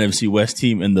other NFC West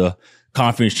team in the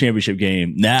conference championship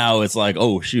game. Now it's like,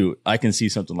 oh, shoot, I can see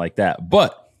something like that.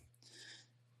 But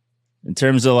in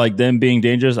terms of like them being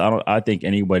dangerous, I think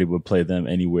anybody would play them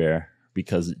anywhere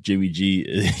because Jimmy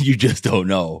G, you just don't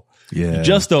know. Yeah. You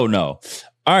just don't know.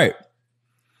 All right.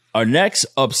 Our next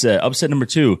upset number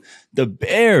 2, the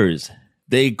Bears,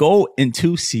 they go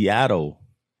into Seattle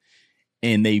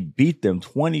and they beat them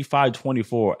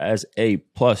 25-24 as a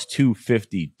plus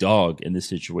 250 dog in this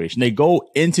situation. They go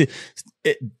into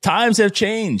times have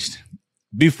changed.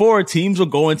 Before, teams will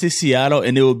go into Seattle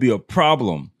and it will be a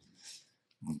problem.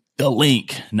 The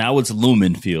link. Now it's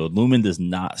Lumen Field. Lumen does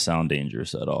not sound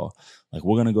dangerous at all. Like,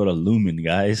 we're going to go to Lumen,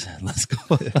 guys. Let's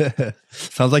go.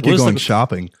 Sounds like you're going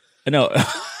shopping. I know.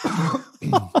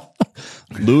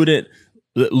 Luden,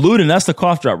 that's the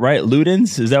cough drop, right?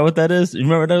 Ludens, is that what that is? You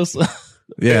remember those?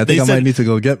 Yeah, I think I might need to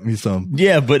go get me some.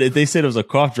 Yeah, but they said it was a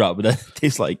cough drop, but that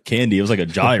tastes like candy. It was like a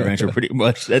Jolly Rancher pretty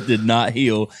much. That did not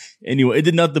heal. Anyway, it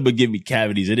did nothing but give me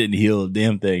cavities. It didn't heal a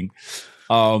damn thing.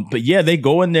 But yeah, they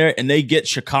go in there and they get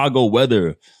Chicago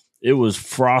weather. It was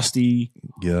frosty,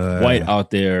 white out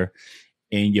there.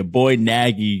 And your boy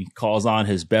Nagy calls on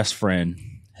his best friend,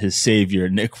 his savior,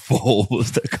 Nick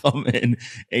Foles, to come in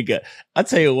and get. I'll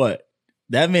tell you what,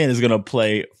 that man is going to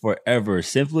play forever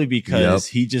simply because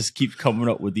he just keeps coming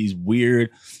up with these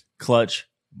weird clutch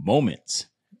moments.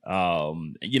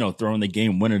 You know, throwing the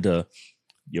game winner to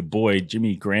your boy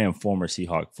Jimmy Graham, former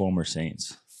Seahawk, former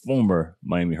Saints, former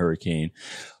Miami Hurricane.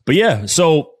 But yeah,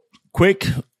 so quick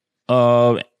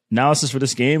analysis for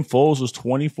this game. Foles was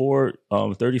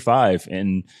 24-35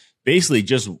 and basically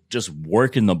just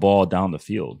working the ball down the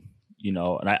field, you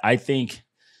know, and I think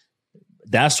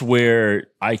that's where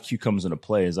IQ comes into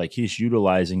play. Is like he's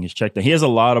utilizing his check down. He has a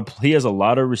lot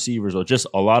of receivers or just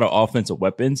a lot of offensive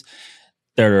weapons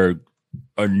that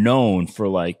are known for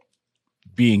like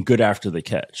being good after the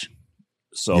catch.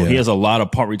 So he has a lot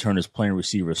of punt returners playing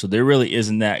receivers. So there really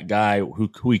isn't that guy who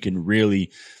he can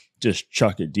really just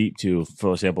chuck it deep to,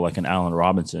 for example, like an Allen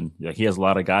Robinson. Like he has a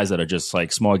lot of guys that are just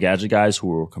like small gadget guys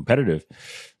who are competitive.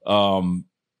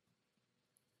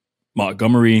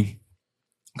 Montgomery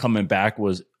coming back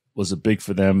was a big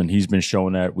for them, and he's been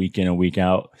showing that week in and week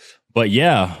out. But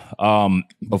yeah,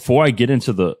 before I get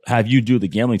into have you do the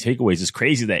gambling takeaways, it's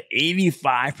crazy that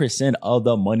 85% of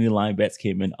the money line bets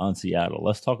came in on Seattle.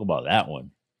 Let's talk about that one.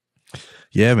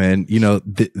 Yeah, man. You know,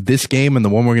 this game and the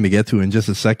one we're going to get to in just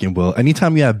a second, Will,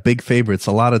 anytime you have big favorites,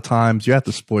 a lot of times you're at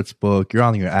the sports book, you're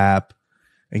on your app,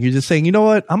 and you're just saying, you know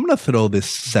what? I'm going to throw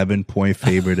this 7-point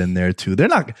favorite in there too.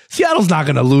 Seattle's not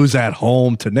going to lose at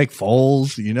home to Nick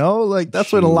Foles, you know? Like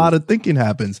that's when a lot of thinking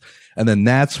happens. And then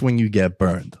that's when you get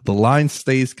burned. The line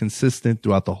stays consistent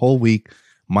throughout the whole week,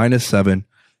 -7.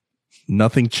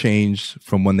 Nothing changed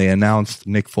from when they announced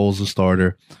Nick Foles the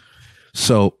starter.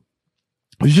 So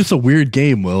it was just a weird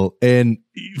game, Will. And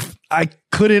I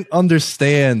couldn't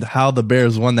understand how the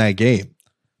Bears won that game.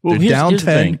 Well, they're down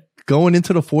 10 going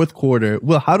into the fourth quarter.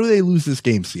 Well, how do they lose this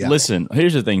game, Seattle? Listen,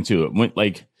 here's the thing, too.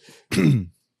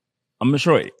 I'm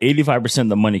sure 85% of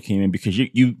the money came in because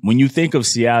you when you think of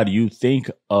Seattle, you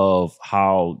think of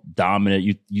how dominant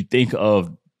you think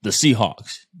of the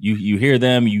Seahawks. You hear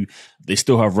them, they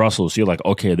still have Russell, so you're like,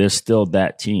 okay, they're still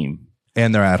that team.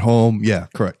 And they're at home. Yeah,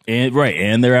 correct.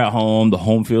 And they're at home, the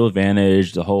home field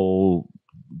advantage, the whole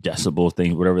decibel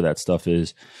thing, whatever that stuff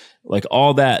is. Like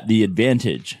all that, the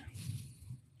advantage.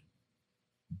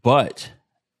 But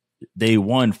they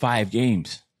won 5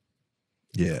 games.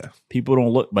 Yeah. People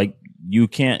don't look like you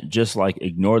can't just like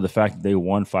ignore the fact that they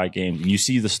won 5 games. And you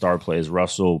see the star players,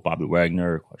 Russell, Bobby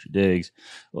Wagner, Quadri Diggs,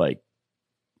 like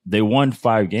they won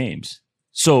 5 games.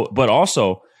 So, but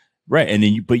also, right. And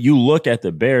then, but you look at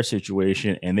the Bears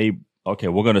situation and okay,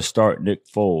 we're going to start Nick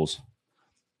Foles.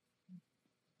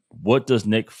 What does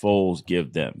Nick Foles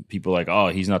give them? People are like, oh,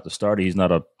 he's not the starter. He's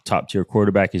not a top-tier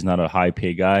quarterback. He's not a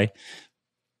high-pay guy.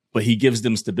 But he gives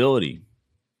them stability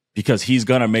because he's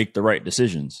going to make the right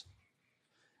decisions.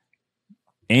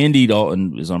 Andy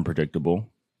Dalton is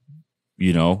unpredictable.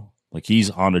 You know, like he's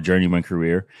on a journeyman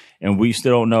career. And we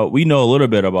still don't know. We know a little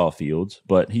bit about Fields,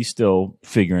 but he's still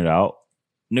figuring it out.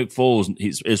 Nick Foles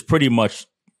is pretty much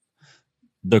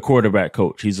the quarterback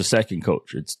coach. He's the second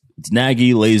coach. It's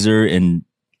Nagy, Laser, and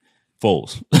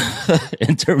Foles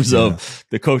in terms of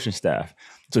the coaching staff.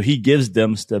 So he gives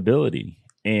them stability.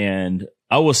 And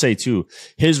I will say, too,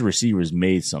 his receivers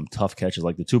made some tough catches,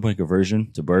 like the 2-point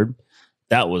conversion to Bird.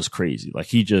 That was crazy.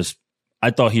 Like I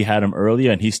thought he had him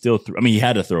earlier, and he still threw. I mean, he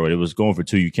had to throw it. It was going for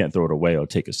 2. You can't throw it away or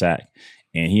take a sack.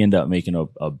 And he ended up making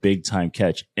a big time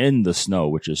catch in the snow,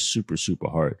 which is super, super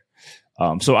hard.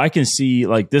 So I can see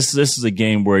like this is a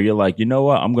game where you're like, you know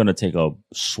what? I'm going to take a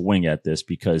swing at this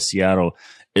because Seattle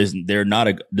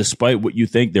despite what you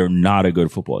think, they're not a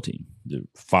good football team. They're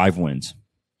 5 wins,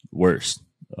 worst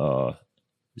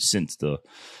since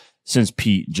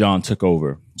Pete John took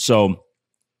over. So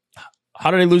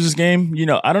how did they lose this game? You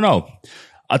know, I don't know.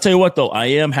 I'll tell you what, though, I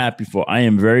am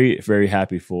very, very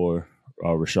happy for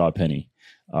Rashad Penny.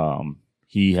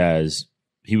 He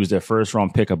was their first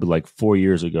round pick, I believe, like 4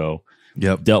 years ago.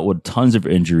 Yep. Dealt with tons of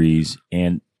injuries,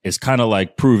 and it's kind of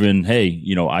like proven, hey,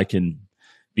 you know, I can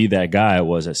be that guy I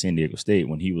was at San Diego State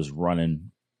when he was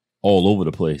running all over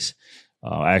the place.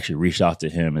 I actually reached out to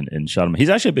him and shot him. He's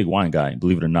actually a big wine guy,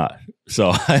 believe it or not.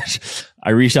 So I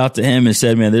reached out to him and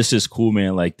said, man, this is cool,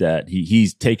 man, like that.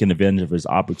 He's taking advantage of his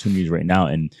opportunities right now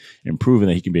and proving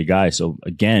that he can be a guy. So,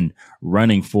 again,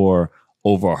 running for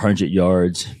over 100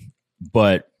 yards.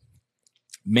 But,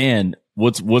 man,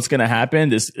 what's going to happen?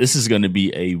 This is going to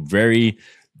be a very,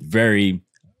 very,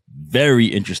 very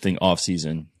interesting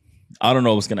offseason. I don't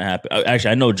know what's going to happen.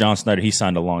 Actually, I know John Snyder, he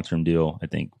signed a long-term deal, I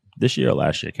think, this year or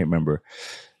last year. I can't remember.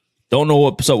 Don't know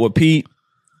what's up with Pete.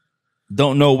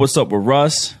 Don't know what's up with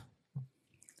Russ.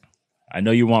 I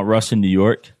know you want Russ in New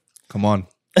York. Come on.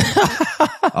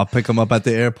 I'll pick him up at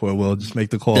the airport. We'll just make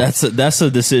the call. That's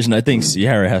a decision I think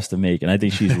Sierra has to make, and I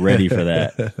think she's ready for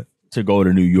that to go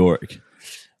to New York.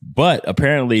 But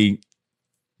apparently,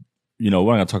 you know,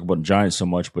 we're not going to talk about the Giants so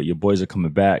much, but your boys are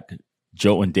coming back,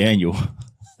 Joe and Daniel.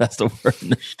 That's the word in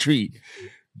the street.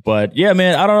 But, yeah,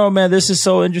 man, I don't know, man. This is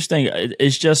so interesting.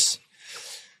 It's just,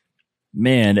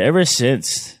 man, ever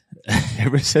since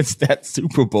that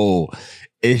Super Bowl,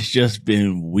 it's just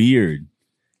been weird.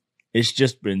 It's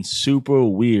just been super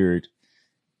weird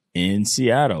in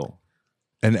Seattle.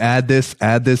 And add this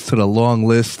to the long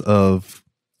list of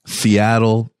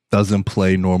Seattle doesn't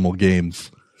play normal games,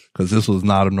 because this was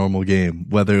not a normal game,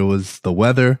 whether it was the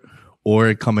weather or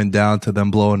it coming down to them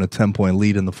blowing a 10-point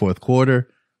lead in the fourth quarter.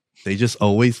 They just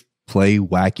always play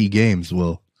wacky games,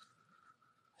 Will.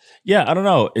 Yeah, I don't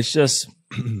know. It's just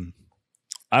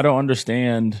I don't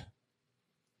understand.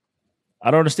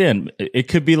 It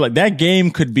could be like that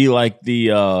game could be like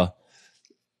the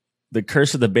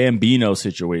Curse of the Bambino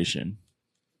situation.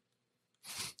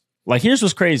 Like, here's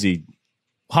what's crazy.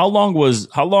 How long was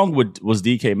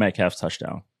DK Metcalf's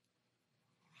touchdown?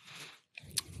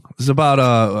 It was about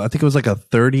I think it was like a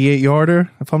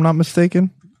 38-yarder, if I'm not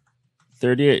mistaken.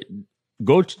 38.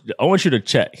 I want you to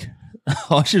check. I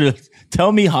want you to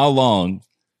tell me how long.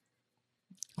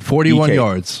 41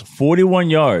 yards. 41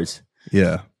 yards.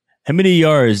 Yeah. How many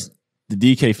yards did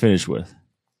DK finish with?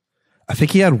 I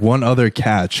think he had one other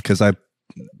catch, because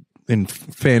in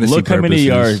fantasy look how purposes, many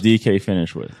yards DK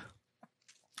finished with.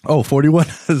 Oh, 41.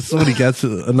 Somebody gets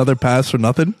another pass for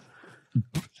nothing,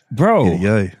 bro.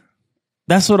 Yeah.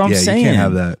 That's what I'm saying. You can't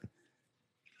have that.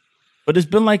 But it's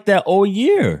been like that all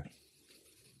year.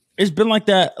 It's been like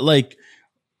that. Like,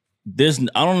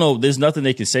 I don't know. There's nothing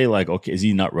they can say. Like, okay, is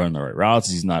he not running the right routes?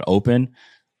 Is he not open?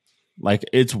 Like,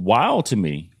 it's wild to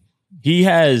me. He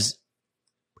has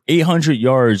 800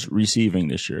 yards receiving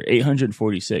this year,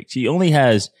 846. He only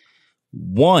has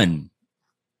one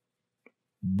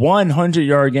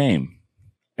 100-yard game,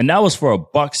 and that was for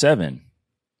 $107.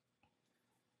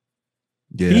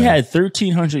 Yeah. He had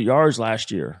 1,300 yards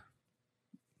last year.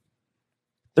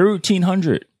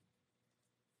 1,300.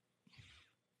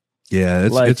 Yeah,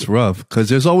 it's rough, because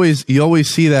you always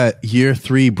see that year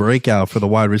 3 breakout for the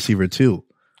wide receiver too.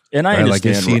 And I right?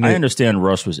 understand. I understand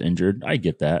Russ was injured. I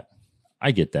get that.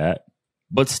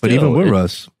 But still, even with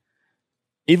Russ,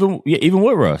 even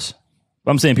with Russ,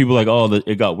 I'm saying people are like, oh,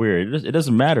 it got weird. It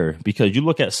doesn't matter, because you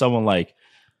look at someone like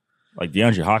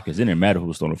DeAndre Hopkins. It didn't matter who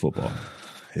was throwing the football.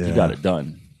 Yeah. He got it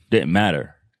done. Didn't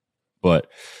matter. But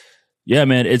Yeah,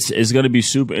 man, it's going to be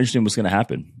super interesting what's going to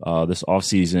happen this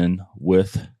offseason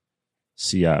with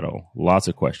Seattle. Lots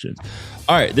of questions.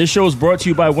 All right, this show is brought to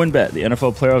you by WynnBET. The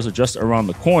NFL playoffs are just around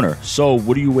the corner. So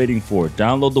what are you waiting for?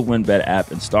 Download the WynnBET app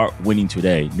and start winning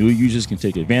today. New users can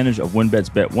take advantage of WynnBET's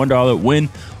bet $1, win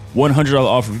 $100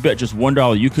 offer. If you bet just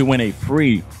 $1, you can win a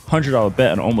free $100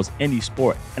 bet on almost any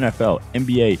sport: NFL,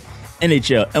 NBA,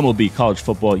 NHL, MLB, college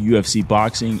football, UFC,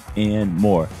 boxing, and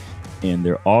more. And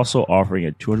they're also offering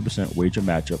a 200% wager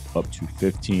matchup up to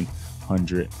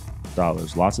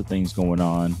 $1,500. Lots of things going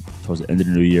on towards the end of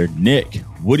the new year. Nick,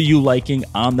 what are you liking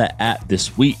on the app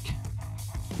this week?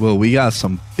 Well, we got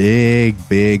some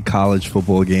big college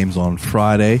football games on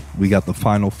Friday. We got the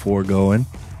Final Four going.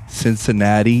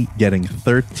 Cincinnati getting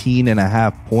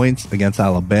 13.5 points against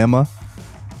Alabama.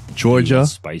 Georgia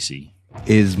spicy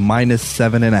is minus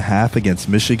 7.5 against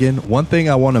Michigan. One thing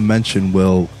I want to mention,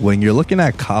 Will, when you're looking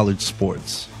at college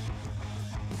sports,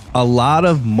 a lot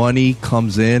of money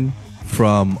comes in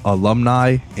from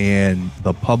alumni and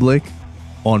the public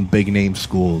on big name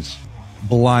schools,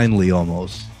 blindly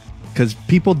almost, because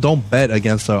people don't bet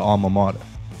against their alma mater.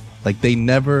 Like, they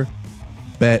never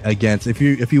bet against, if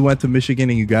you went to Michigan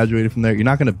and you graduated from there, you're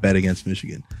not going to bet against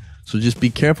Michigan. So just be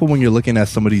careful when you're looking at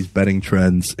some of these betting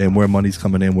trends and where money's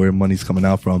coming in, where money's coming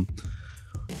out from.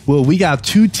 Well, we got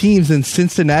two teams in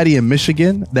Cincinnati and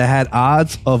Michigan that had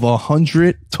odds of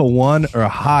 100-1 or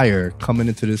higher coming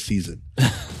into this season.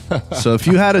 So if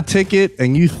you had a ticket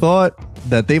and you thought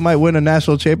that they might win a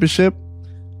national championship,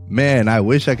 man, I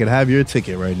wish I could have your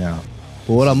ticket right now.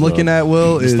 But what I'm looking at,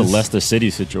 Will, is the Leicester City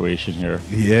situation here.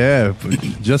 Yeah,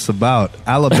 just about.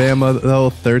 Alabama, though,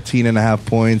 13.5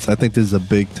 points. I think this is a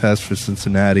big test for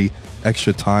Cincinnati.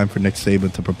 Extra time for Nick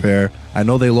Saban to prepare. I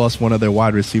know they lost one of their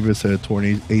wide receivers to a torn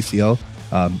ACL.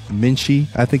 Minchie,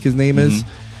 I think his name is.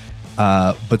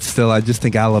 But still, I just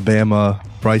think Alabama,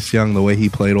 Bryce Young, the way he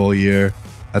played all year,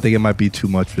 I think it might be too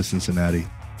much for Cincinnati.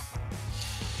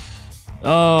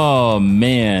 Oh,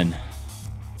 man.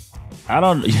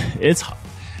 It's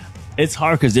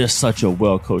hard because they're such a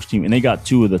well-coached team, and they got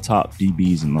two of the top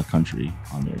DBs in the country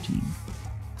on their team.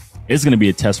 It's going to be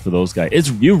a test for those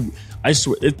guys. I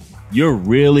swear, you're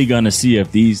really going to see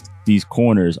if these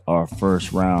corners are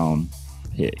first-round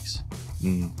picks.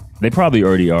 They probably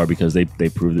already are because they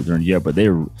proved it during the year, but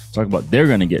they're talking about they're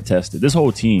going to get tested. This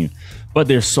whole team, but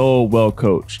they're so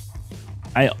well-coached.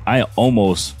 I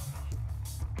almost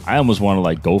want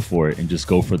to go for it and just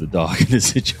go for the dog in this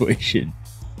situation.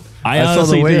 I saw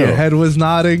the way your head was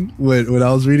nodding when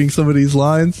I was reading some of these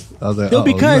lines. I was like, no,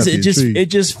 because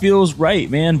it just feels right,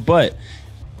 man. But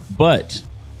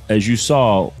as you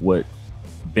saw, what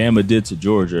Bama did to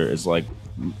Georgia is like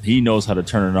he knows how to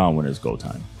turn it on when it's go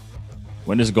time.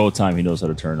 When it's go time, he knows how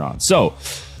to turn it on. So,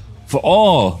 for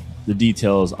all the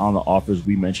details on the offers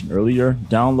we mentioned earlier,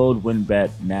 download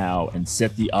WynnBET now and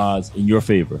set the odds in your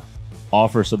favor.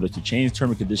 Offer subject to change.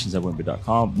 Term and conditions at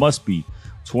WynnBET.com. Must be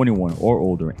 21 or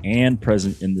older and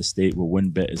present in the state where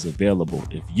WynnBET is available.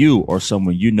 If you or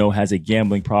someone you know has a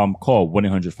gambling problem, call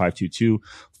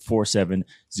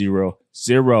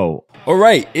 1-800-522-4700. All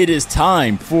right, it is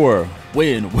time for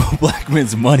Wynn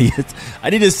Blackmon's Money. I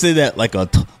need to say that like a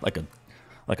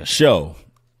show.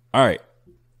 All right.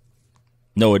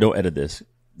 No, don't edit this.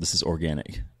 This is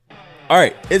organic. All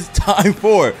right, it's time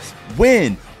for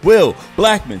Wynn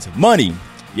Blackmon's Money.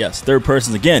 Yes, third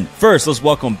persons again. First, let's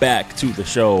welcome back to the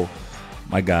show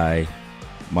my guy,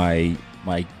 my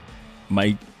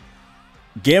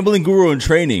gambling guru in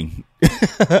training,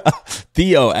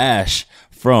 Theo Ash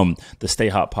from the Stay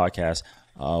Hot podcast.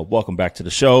 Welcome back to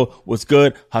the show. What's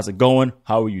good? How's it going?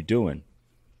 How are you doing?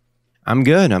 I'm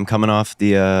good. I'm coming off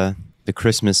the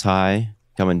Christmas high,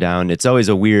 coming down. It's always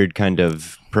a weird kind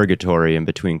of purgatory in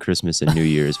between Christmas and New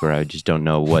Year's where I just don't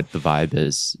know what the vibe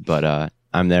is, but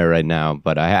I'm there right now.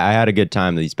 But I had a good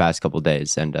time these past couple of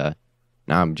days, and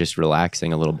now I'm just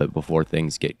relaxing a little bit before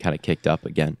things get kind of kicked up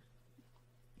again.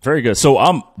 Very good.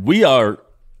 So we are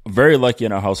very lucky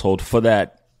in our household for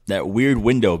that weird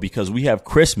window because we have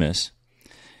Christmas,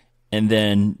 and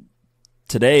then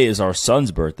today is our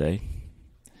son's birthday.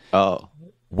 Oh.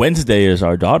 Wednesday is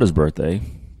our daughter's birthday.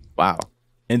 Wow.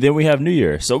 And then we have New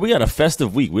Year. So we got a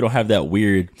festive week. We don't have that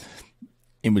weird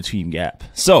in-between gap.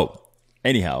 So,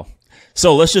 anyhow.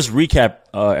 So let's just recap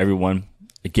everyone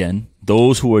again.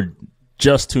 Those who are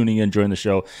just tuning in during the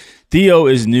show. Theo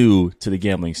is new to the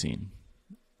gambling scene.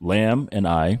 Lamb and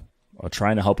I are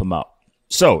trying to help him out.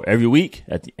 So every week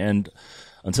at the end,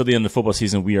 until the end of the football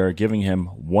season, we are giving him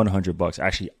 $100.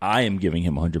 Actually, I am giving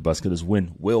him $100 because it's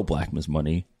Wynn Blackmon's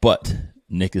Money. But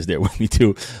Nick is there with me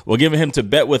too. We're giving him to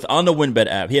bet with on the WynnBET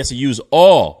app. He has to use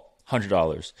all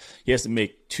 $100. He has to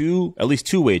make at least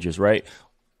two wagers, right?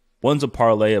 One's a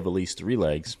parlay of at least 3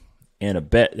 legs and a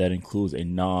bet that includes a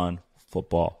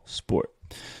non-football sport.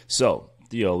 So,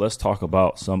 Theo, let's talk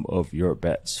about some of your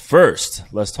bets. First,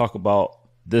 let's talk about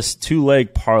this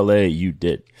 2-leg parlay you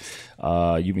did.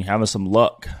 You've been having some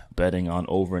luck betting on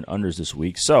over and unders this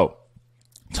week. So,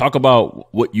 talk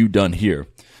about what you've done here.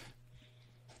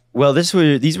 Well, these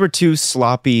were 2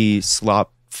 sloppy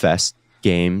slop fest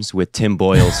games with Tim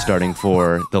Boyle starting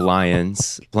for the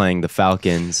Lions, playing the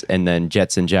Falcons, and then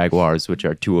Jets and Jaguars, which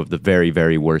are 2 of the very,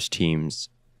 very worst teams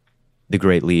the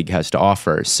Great League has to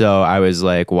offer. So I was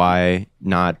like, why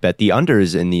not bet the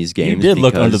unders in these games? You did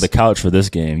look under the couch for this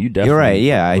game. You definitely You're right,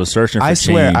 yeah. was searching for I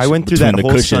swear, change I went through that between the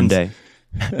whole cushions. Sunday.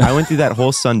 I went through that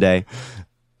whole Sunday.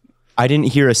 I didn't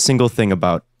hear a single thing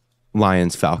about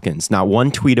Lions Falcons. Not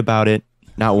one tweet about it.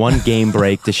 Not one game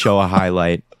break to show a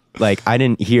highlight. Like, I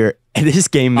didn't hear this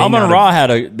game. Amon-Ra had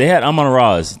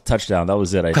Amon-Ra's touchdown. That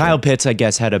was it. Kyle Pitts, I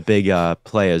guess, had a big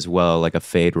play as well, like a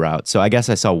fade route. So I guess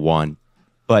I saw one.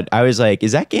 But I was like,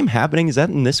 is that game happening? Is that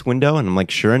in this window? And I'm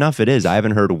like, sure enough, it is. I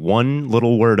haven't heard one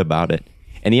little word about it.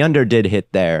 And the under did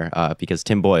hit there because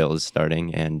Tim Boyle is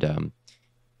starting. And,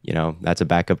 that's a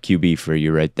backup QB for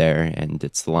you right there. And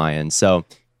it's the Lions. So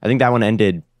I think that one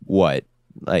ended, what?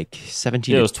 Like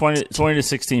 17. Yeah, it was 20 to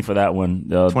 16 for that one.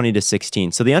 20 to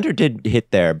 16. So the under did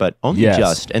hit there, but only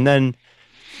just. And then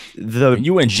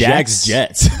you went Jets.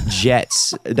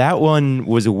 Jets. That one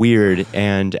was weird.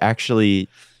 And actually,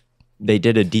 they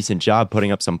did a decent job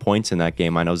putting up some points in that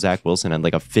game. I know Zach Wilson had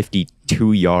like a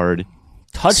 52-yard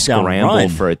touchdown scramble run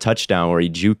for a touchdown where he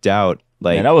juked out.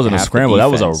 Like, that wasn't a scramble. That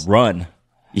was a run.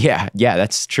 Yeah,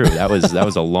 that's true. That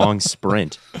was a long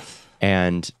sprint.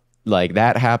 And like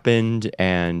that happened,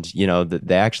 and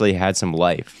they actually had some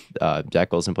life.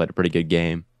 Zach Wilson played a pretty good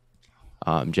game.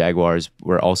 Jaguars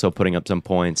were also putting up some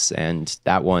points, and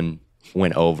that one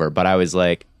went over. But I was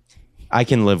like, I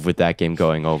can live with that game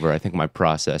going over. I think my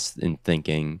process in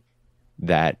thinking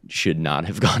that should not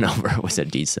have gone over was a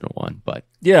decent one. But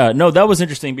yeah, no, that was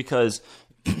interesting because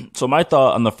so my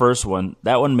thought on the first one,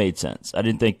 that one made sense. I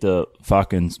didn't think the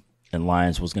Falcons and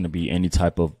Lions was going to be any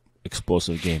type of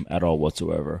explosive game at all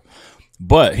whatsoever.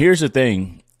 But here's the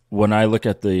thing: when I look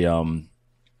at the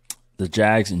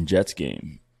Jags and Jets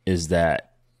game, is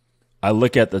that I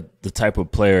look at the type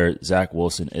of player Zach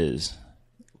Wilson is.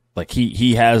 Like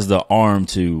he has the arm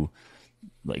to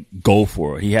like go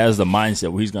for it. He has the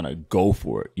mindset where he's gonna go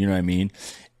for it. You know what I mean?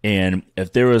 And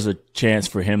if there was a chance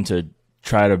for him to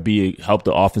try to help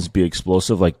the offense be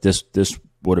explosive, like this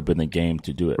would have been the game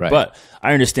to do it. Right. But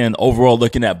I understand overall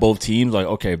looking at both teams, like,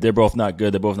 okay, if they're both not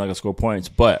good, they're both not gonna score points.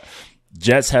 But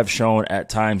Jets have shown at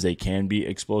times they can be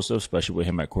explosive, especially with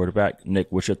him at quarterback. Nick,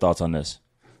 what's your thoughts on this?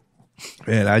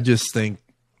 Man, I just think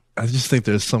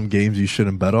there's some games you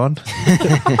shouldn't bet on.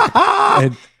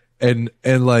 and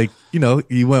like,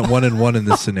 you went 1-1 in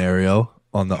this scenario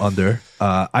on the under.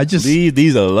 I just leave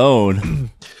these alone.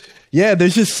 Yeah,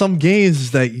 there's just some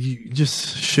games that you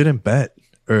just shouldn't bet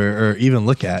or even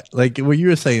look at. Like what you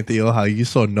were saying, Theo, how you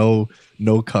saw no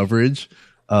coverage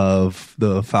of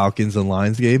the Falcons and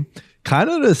Lions game. Kind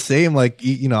of the same, like,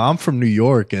 I'm from New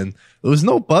York and there was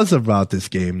no buzz about this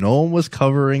game. No one was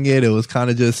covering it. It was kind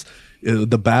of just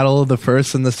the battle of the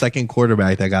first and the second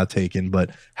quarterback that got taken, but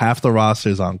half the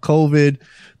roster's on COVID.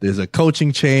 There's a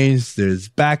coaching change. There's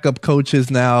backup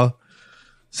coaches now.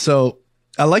 So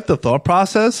I like the thought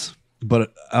process,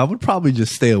 but I would probably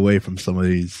just stay away from some of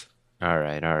these. All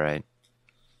right. I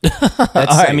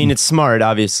mean, it's smart.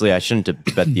 Obviously, I shouldn't have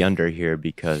bet the under here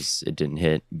because it didn't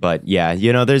hit. But yeah,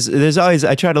 there's always,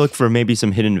 I try to look for maybe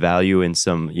some hidden value in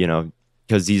some,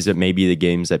 because these are maybe the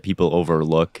games that people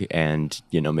overlook, and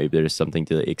maybe there's something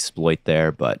to exploit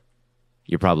there. But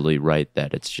you're probably right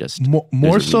that it's just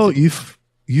more so.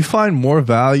 You find more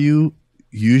value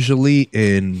usually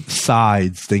in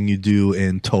sides than you do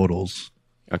in totals.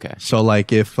 Okay. So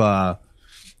like if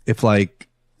like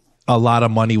a lot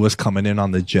of money was coming in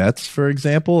on the Jets, for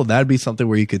example, that'd be something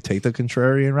where you could take the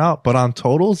contrarian route. But on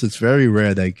totals, it's very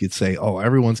rare that you could say, "Oh,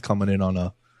 everyone's coming in on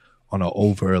a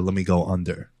over. Let me go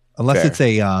under." Unless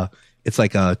Fair. it's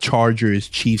like a Chargers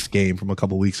Chiefs game from a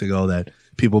couple weeks ago that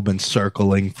people have been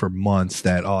circling for months.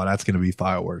 That that's going to be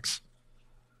fireworks.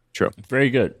 True. Very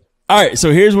good. All right,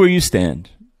 so here's where you stand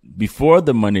before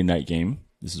the Monday night game.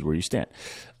 This is where you stand.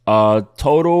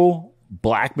 Total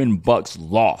Blackmon Bucks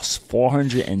loss,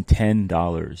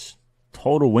 $410.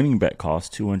 Total winning bet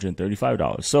cost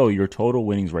 $235. So your total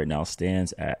winnings right now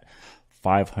stands at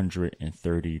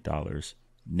 $530.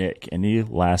 Nick, any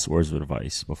last words of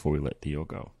advice before we let Theo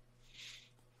go?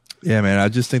 Yeah, man. I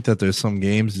just think that there's some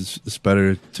games it's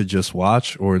better to just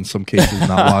watch, or in some cases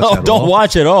not watch at Don't all.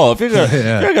 watch at all. If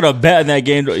you're gonna bet in that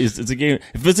game, it's a game.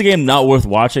 If it's a game not worth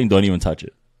watching, don't even touch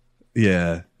it.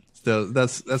 Yeah, so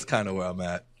that's kind of where I'm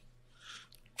at.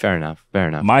 Fair enough.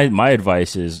 My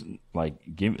advice is like,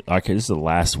 this is the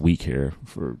last week here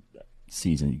for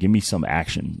season. Give me some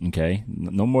action, okay?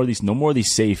 No more of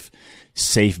these safe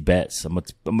bets. I'm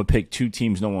gonna pick two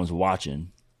teams no one's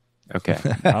watching. Okay.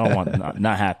 I don't want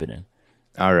not happening.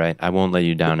 All right. I won't let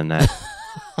you down in that.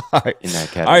 All right. In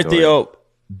that category. All right, Theo.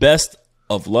 Best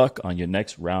of luck on your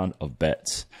next round of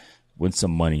bets. Win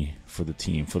some money for the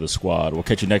team, for the squad. We'll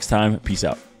catch you next time. Peace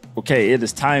out. Okay, it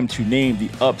is time to name the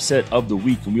upset of the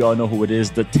week, and we all know who it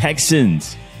is. The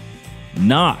Texans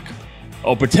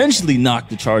potentially knock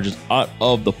the Chargers out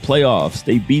of the playoffs.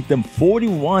 They beat them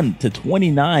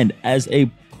 41-29 as a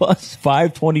plus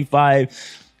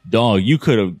 525 dog. You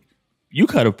could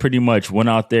have pretty much went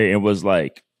out there and was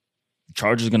like,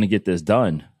 Chargers going to get this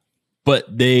done. But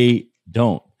they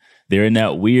don't. They're in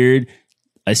that weird,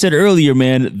 I said earlier,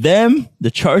 man,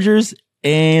 the Chargers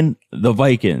and the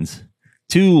Vikings.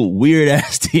 Two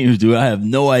weird-ass teams, dude. I have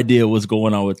no idea what's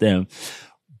going on with them.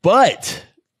 But,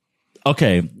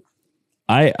 okay,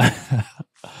 I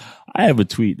have a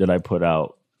tweet that I put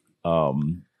out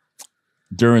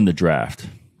during the draft.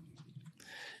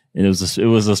 And it was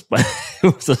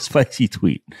a spicy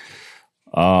tweet.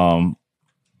 I'll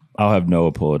have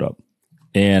Noah pull it up.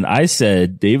 And I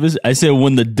said,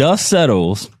 when the dust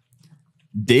settles,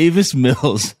 Davis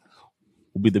Mills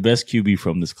will be the best QB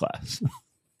from this class.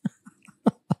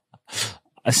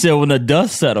 I said, when the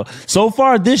dust settles. So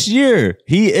far this year,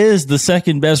 he is the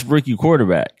second best rookie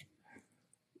quarterback.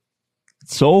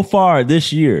 So far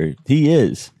this year, he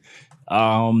is.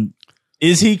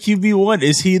 Is he QB1?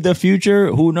 Is he the future?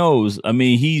 Who knows? I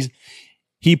mean,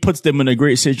 he puts them in a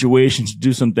great situation to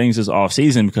do some things this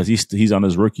offseason because he's on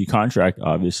his rookie contract,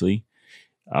 obviously.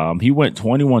 He went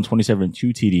 21, 27, 2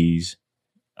 TDs.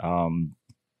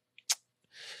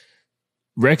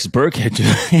 Rex Burkhead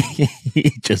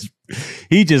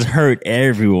he just hurt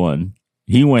everyone.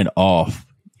 He went off.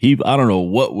 I don't know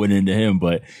what went into him,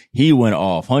 but he went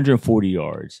off. 140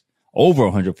 yards, over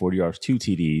 140 yards, 2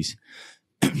 TDs.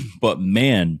 But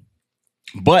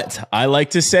I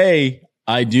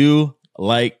do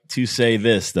like to say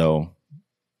this though.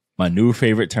 My new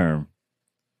favorite term.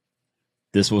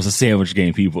 This was a sandwich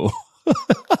game, people.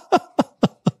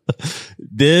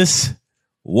 This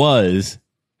was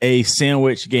a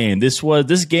sandwich game.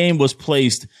 This game was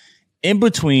placed in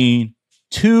between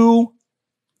two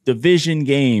division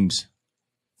games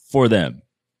for them.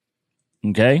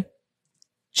 Okay?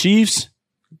 Chiefs,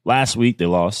 last week they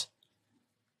lost.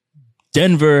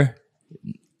 Denver,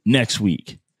 next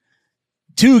week.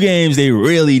 2 games they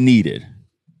really needed.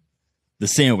 The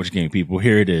sandwich game, people.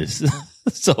 Here it is.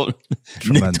 So,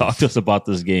 Nick, talk to us about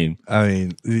this game. I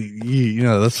mean, you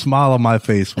know, the smile on my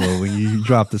face, Will, when you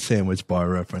dropped the sandwich bar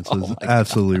reference was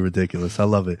absolutely ridiculous. I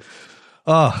love it.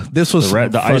 This was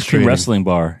the ice cream wrestling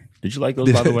bar. Did you like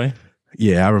those, by the way?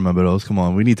 Yeah, I remember those. Come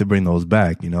on, we need to bring those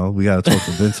back. You know, we got to talk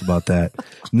to Vince about that.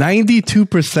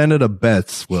 92% of the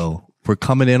bets, Will, were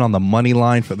coming in on the money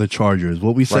line for the Chargers.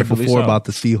 What we said before about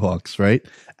the Seahawks, right?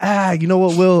 You know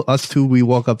what, Will? Us two, we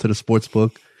walk up to the sports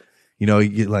book. You know,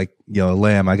 you like, yo,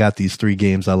 Lamb, I got these 3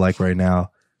 games I like right now.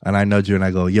 And I nudge you and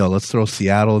I go, yo, let's throw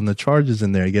Seattle and the Chargers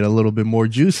in there and get a little bit more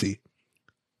juicy.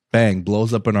 Bang,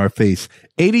 blows up in our face.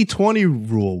 80-20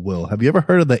 rule, Will. Have you ever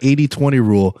heard of the 80-20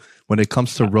 rule when it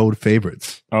comes to road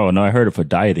favorites? Oh, no, I heard it for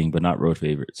dieting, but not road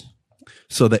favorites.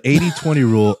 So the 80-20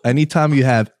 rule, anytime you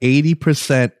have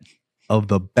 80% of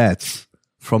the bets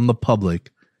from the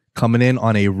public coming in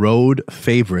on a road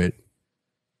favorite,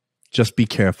 just be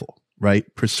careful. Right?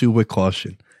 Pursue with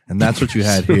caution. And that's what you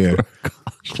had here.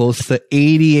 Close to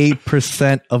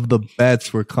 88% of the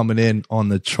bets were coming in on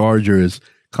the Chargers,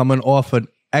 coming off an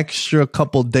extra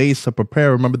couple days to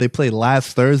prepare. Remember, they played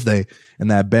last Thursday in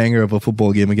that banger of a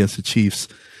football game against the Chiefs.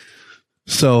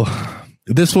 So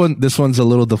this one's a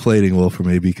little deflating, Will, for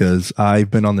me, because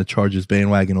I've been on the Chargers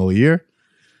bandwagon all year.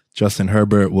 Justin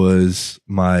Herbert was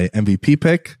my MVP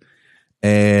pick,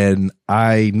 and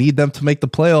I need them to make the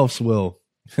playoffs, Will.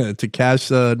 To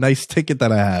cash a nice ticket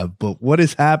that I have. But what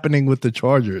is happening with the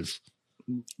Chargers?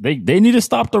 They need to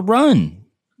stop the run.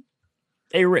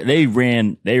 They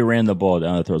ran the ball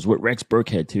down the throats with Rex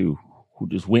Burkhead too, who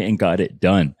just went and got it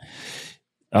done.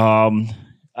 I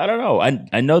don't know.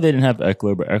 I know they didn't have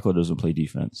Eckler, but Eckler doesn't play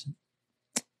defense.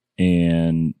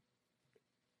 And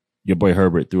your boy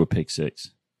Herbert threw a pick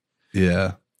 6.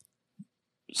 Yeah.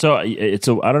 So I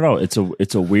don't know.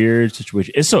 It's a weird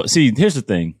situation. See, here's the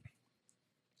thing.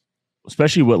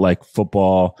 especially with like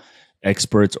football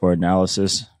experts or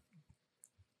analysis,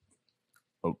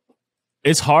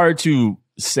 it's hard to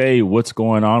say what's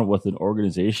going on with an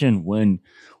organization when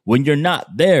you're not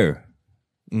there.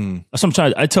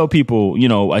 Sometimes I tell people,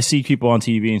 I see people on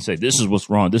TV and say, this is what's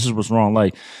wrong. This is what's wrong.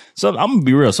 Like, so I'm going to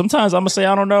be real. Sometimes I'm going to say,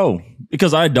 I don't know,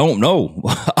 because I don't know.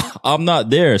 I'm not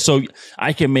there. So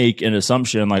I can make an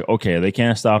assumption like, okay, they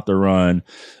can't stop the run.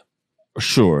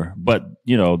 Sure. But,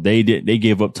 they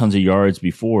gave up tons of yards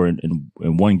before in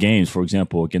won games, for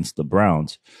example, against the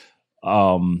Browns.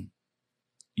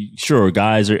 Sure,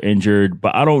 guys are injured,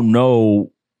 but I don't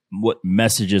know what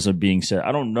messages are being said.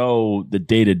 I don't know the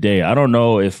day-to-day. I don't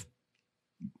know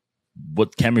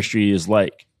what chemistry is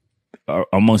like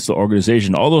amongst the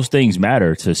organization. All those things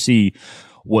matter to see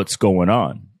what's going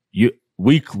on.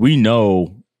 We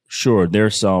know, sure,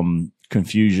 there's some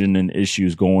confusion and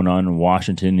issues going on in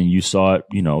Washington, and you saw it,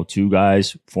 two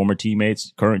guys, former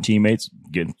teammates, current teammates,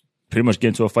 pretty much get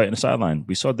into a fight in the sideline.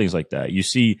 We saw things like that. You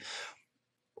see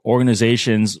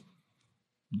organizations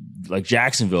like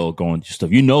Jacksonville going through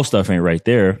stuff. Stuff ain't right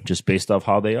there just based off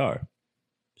how they are.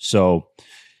 So,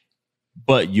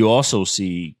 but you also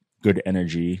see good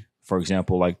energy, for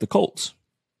example, like the Colts.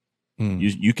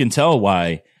 You can tell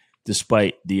why,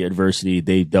 despite the adversity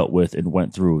they dealt with and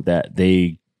went through, that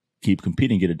they keep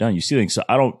competing, get it done. You see things. So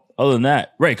other than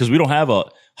that, right, because we don't have a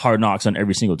hard knocks on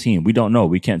every single team. We don't know.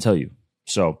 We can't tell you.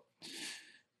 So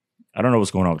I don't know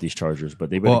what's going on with these Chargers, but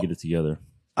they better get it together.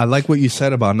 I like what you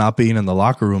said about not being in the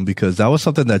locker room, because that was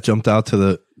something that jumped out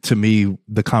to me,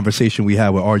 the conversation we had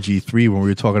with RG3 when we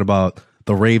were talking about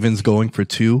the Ravens going for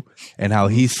 2, and how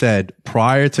he said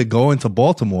prior to going to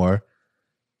Baltimore,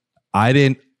 I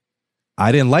didn't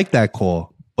like that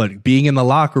call, but being in the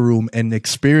locker room and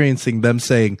experiencing them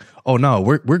saying, "Oh no,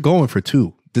 we're going for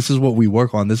 2. This is what we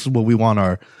work on. This is what we want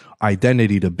our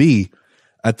identity to be."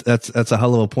 That's a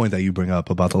hell of a point that you bring up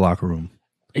about the locker room.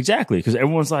 Exactly, because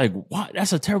everyone's like, "What?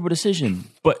 That's a terrible decision."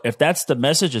 But if that's the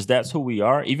message, is that's who we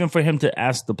are, even for him to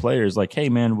ask the players, like, "Hey,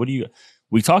 man,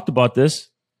 we talked about this.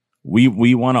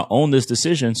 We want to own this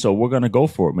decision, so we're going to go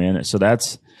for it, man." So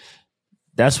that's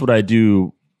what I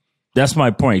do. That's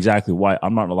my point exactly. Why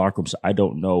I'm not in the locker room, so I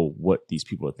don't know what these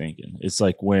people are thinking. It's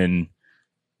like when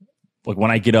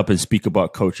I get up and speak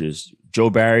about coaches, Joe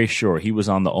Barry, sure, he was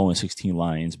on the 0-16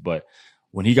 Lions, but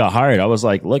when he got hired, I was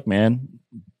like, "Look, man."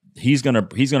 He's gonna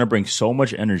bring so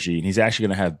much energy, and he's actually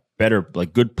gonna have better, like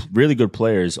really good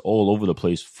players all over the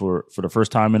place for the first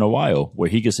time in a while, where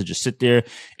he gets to just sit there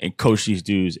and coach these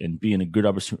dudes and be in a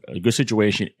good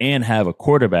situation and have a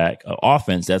quarterback, an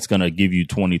offense that's gonna give you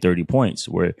 20, 30 points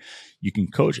where you can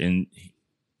coach. And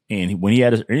when he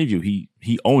had his interview,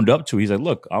 he owned up to it. He's like,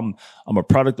 "Look, I'm a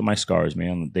product of my scars,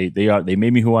 man. They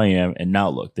made me who I am, and now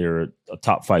look, they're a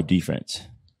top 5 defense."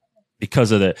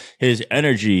 Because of his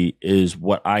energy is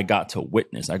what I got to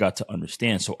witness. I got to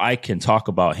understand. So I can talk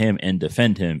about him and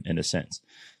defend him in a sense.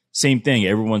 Same thing.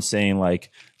 Everyone's saying like,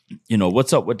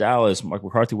 what's up with Dallas? Mike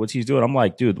McCarthy, what's he doing? I'm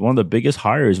like, dude, one of the biggest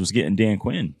hires was getting Dan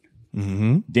Quinn.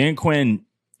 Mm-hmm. Dan Quinn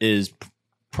is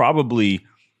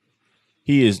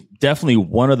definitely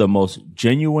one of the most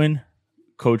genuine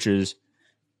coaches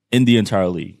in the entire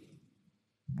league.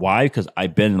 Why? Because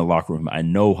I've been in the locker room. I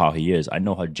know how he is. I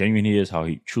know how genuine he is, how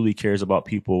he truly cares about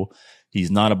people. He's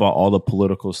not about all the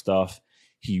political stuff.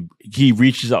 He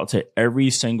reaches out to every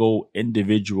single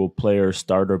individual player,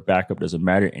 starter, backup, doesn't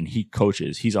matter, and he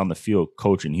coaches. He's on the field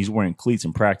coaching. He's wearing cleats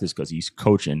in practice because he's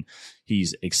coaching.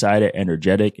 He's excited,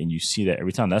 energetic, and you see that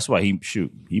every time. That's why he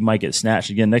might get snatched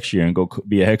again next year and go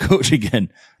be a head coach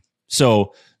again.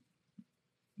 So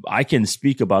I can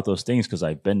speak about those things because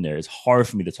I've been there. It's hard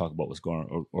for me to talk about what's going on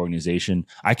in organization.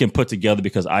 I can put together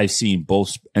because I've seen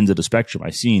both ends of the spectrum.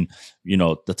 I've seen,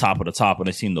 the top of the top, and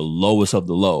I've seen the lowest of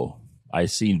the low. I've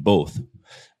seen both.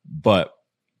 But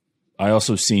I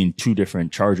also seen 2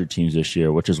 different Charger teams this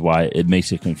year, which is why it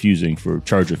makes it confusing for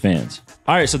Charger fans.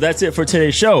 All right, so that's it for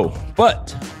today's show.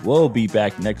 But we'll be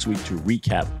back next week to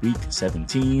recap Week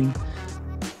 17.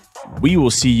 We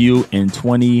will see you in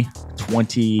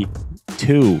 2022.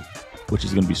 Which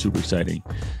is going to be super exciting.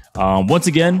 Once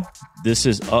again, this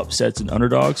is Upsets and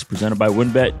Underdogs presented by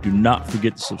WynnBET. Do not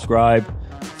forget to subscribe,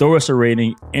 throw us a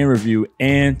rating and review,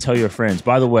 and tell your friends.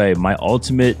 By the way, my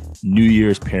ultimate New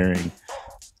Year's pairing,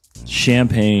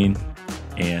 champagne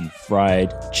and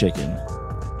fried chicken.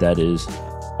 That is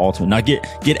ultimate. Now get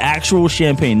actual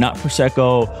champagne, not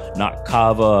Prosecco, not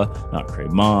Cava, not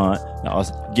Cremant. Now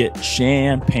get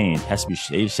champagne. It has to be,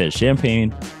 it says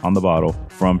champagne on the bottle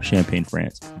from Champagne,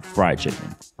 France. Fried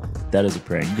chicken. That is a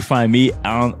pairing. You can find me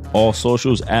on all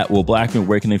socials at Blackmon.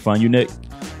 Where can they find you, Nick?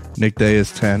 Nick Day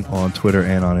is 10 on Twitter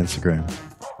and on Instagram.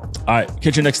 All right.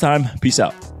 Catch you next time. Peace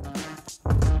out.